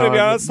gonna be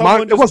honest,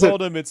 someone just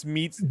told him it's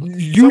meat.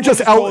 You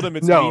just told him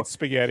it's meat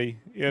spaghetti.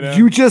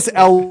 You just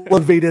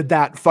elevated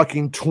that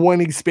fucking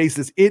 20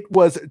 spaces. It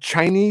was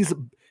Chinese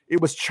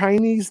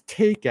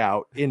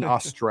takeout in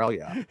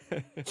Australia.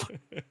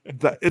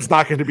 It's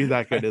not going to be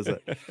that good, is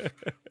it?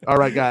 All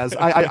right, guys.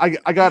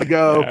 I gotta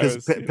go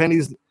because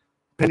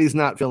Penny's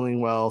not feeling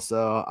well,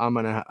 so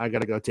I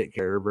gotta go take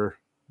care of her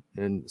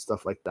and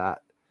stuff like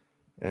that.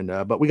 And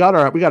but we got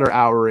our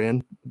hour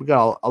in. We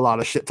got a lot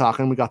of shit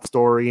talking. We got the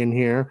story in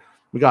here.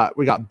 We got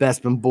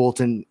Bespin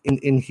Bulletin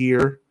in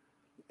here.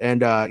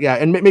 And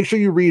and make sure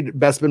you read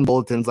Bespin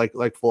Bulletin's like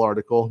full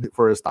article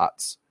for his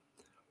thoughts.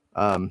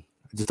 I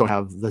just don't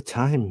have the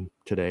time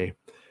today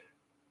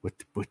with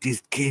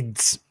these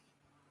kids.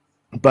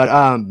 But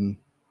and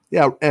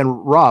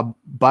Rob,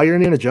 buy your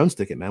Indiana Jones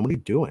ticket, man. What are you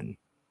doing?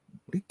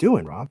 What are you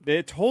doing, Rob?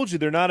 They told you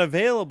they're not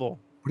available.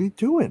 What are you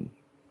doing?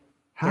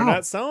 How? They're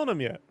not selling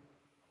them yet.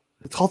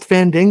 It's called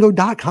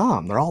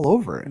Fandango.com. They're all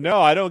over it. No,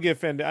 I don't get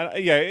Fandango.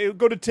 Yeah,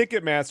 go to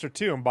Ticketmaster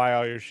too and buy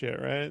all your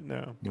shit, right?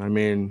 No. I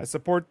mean, I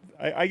support.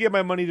 I give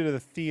my money to the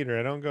theater.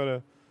 I don't go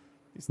to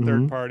these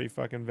third-party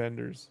fucking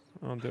vendors.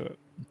 I don't do it.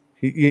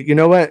 You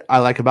know what I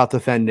like about the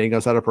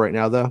Fandango setup right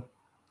now, though?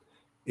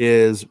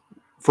 is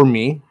for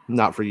me,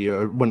 not for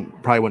you.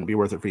 Probably wouldn't be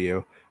worth it for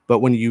you. But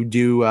when you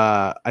do,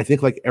 I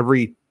think like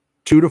every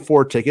 2 to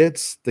 4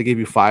 tickets, they give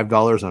you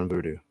 $5 on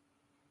Voodoo.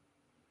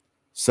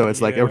 So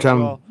it's like every time.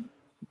 Well,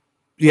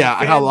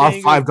 I got a lot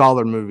of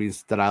 $5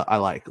 movies that I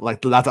like.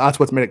 Like that's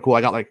what's made it cool.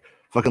 I got like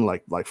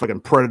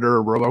fucking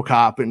Predator,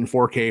 RoboCop in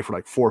 4K for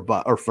like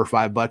 $4 or for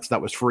 $5.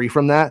 That was free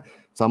from that.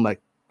 So I'm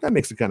like, that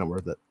makes it kind of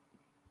worth it.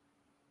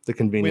 The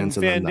convenience.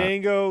 When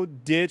Fandango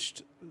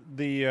ditched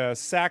the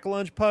sack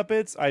lunch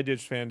puppets, I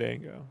ditched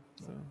Fandango.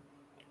 So.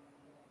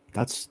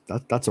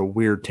 That's a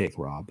weird take,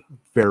 Rob.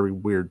 Very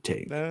weird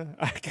take. I'm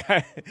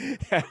that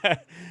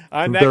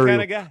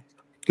kind of guy.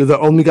 You're the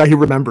only guy who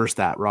remembers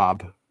that,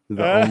 Rob. You're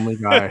the only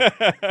guy.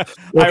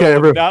 Okay, I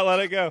will not let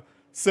it go.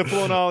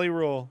 Simple and Ollie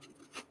rule.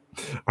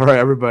 All right,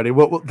 everybody.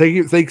 Well, thank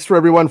you. Thanks for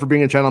everyone for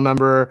being a channel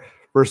member,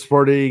 for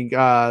supporting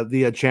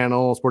the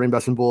channel,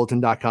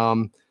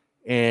 supportingbestinbulletin.com,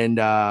 and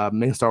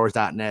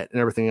mainstarwars.net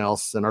and everything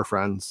else, and our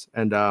friends.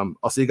 And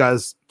I'll see you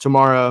guys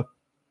tomorrow,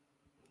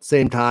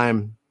 same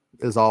time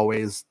as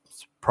always,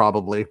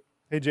 probably.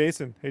 Hey,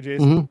 Jason.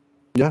 Mm-hmm.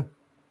 Yeah.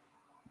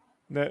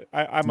 No,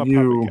 I'm a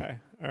puppet guy.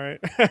 All right.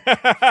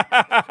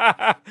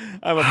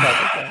 I'm a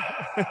puppet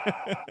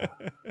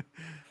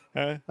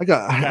guy.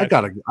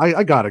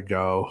 I gotta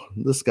go.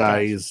 This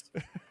guy is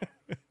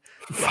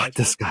fuck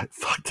this guy.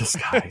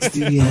 It's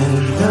the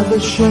end of the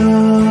show.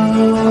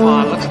 Come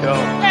on, let's go.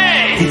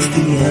 Hey! It's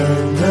the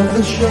end of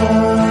the show.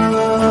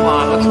 Come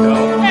on, let's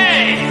go.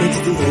 Hey! It's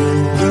the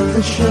end of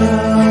the show.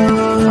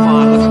 Come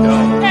on, let's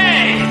go.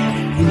 Hey!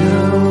 You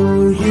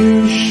know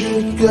you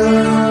should go.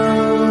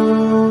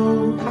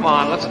 Come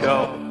on, let's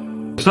go.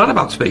 It's not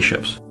about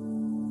spaceships.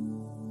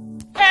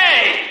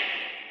 Hey!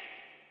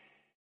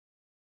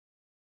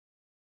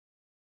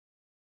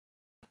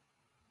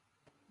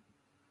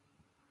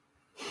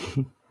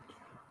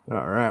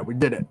 All right, we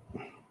did it.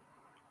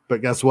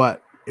 But guess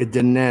what? It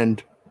didn't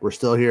end. We're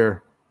still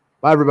here.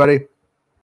 Bye, everybody.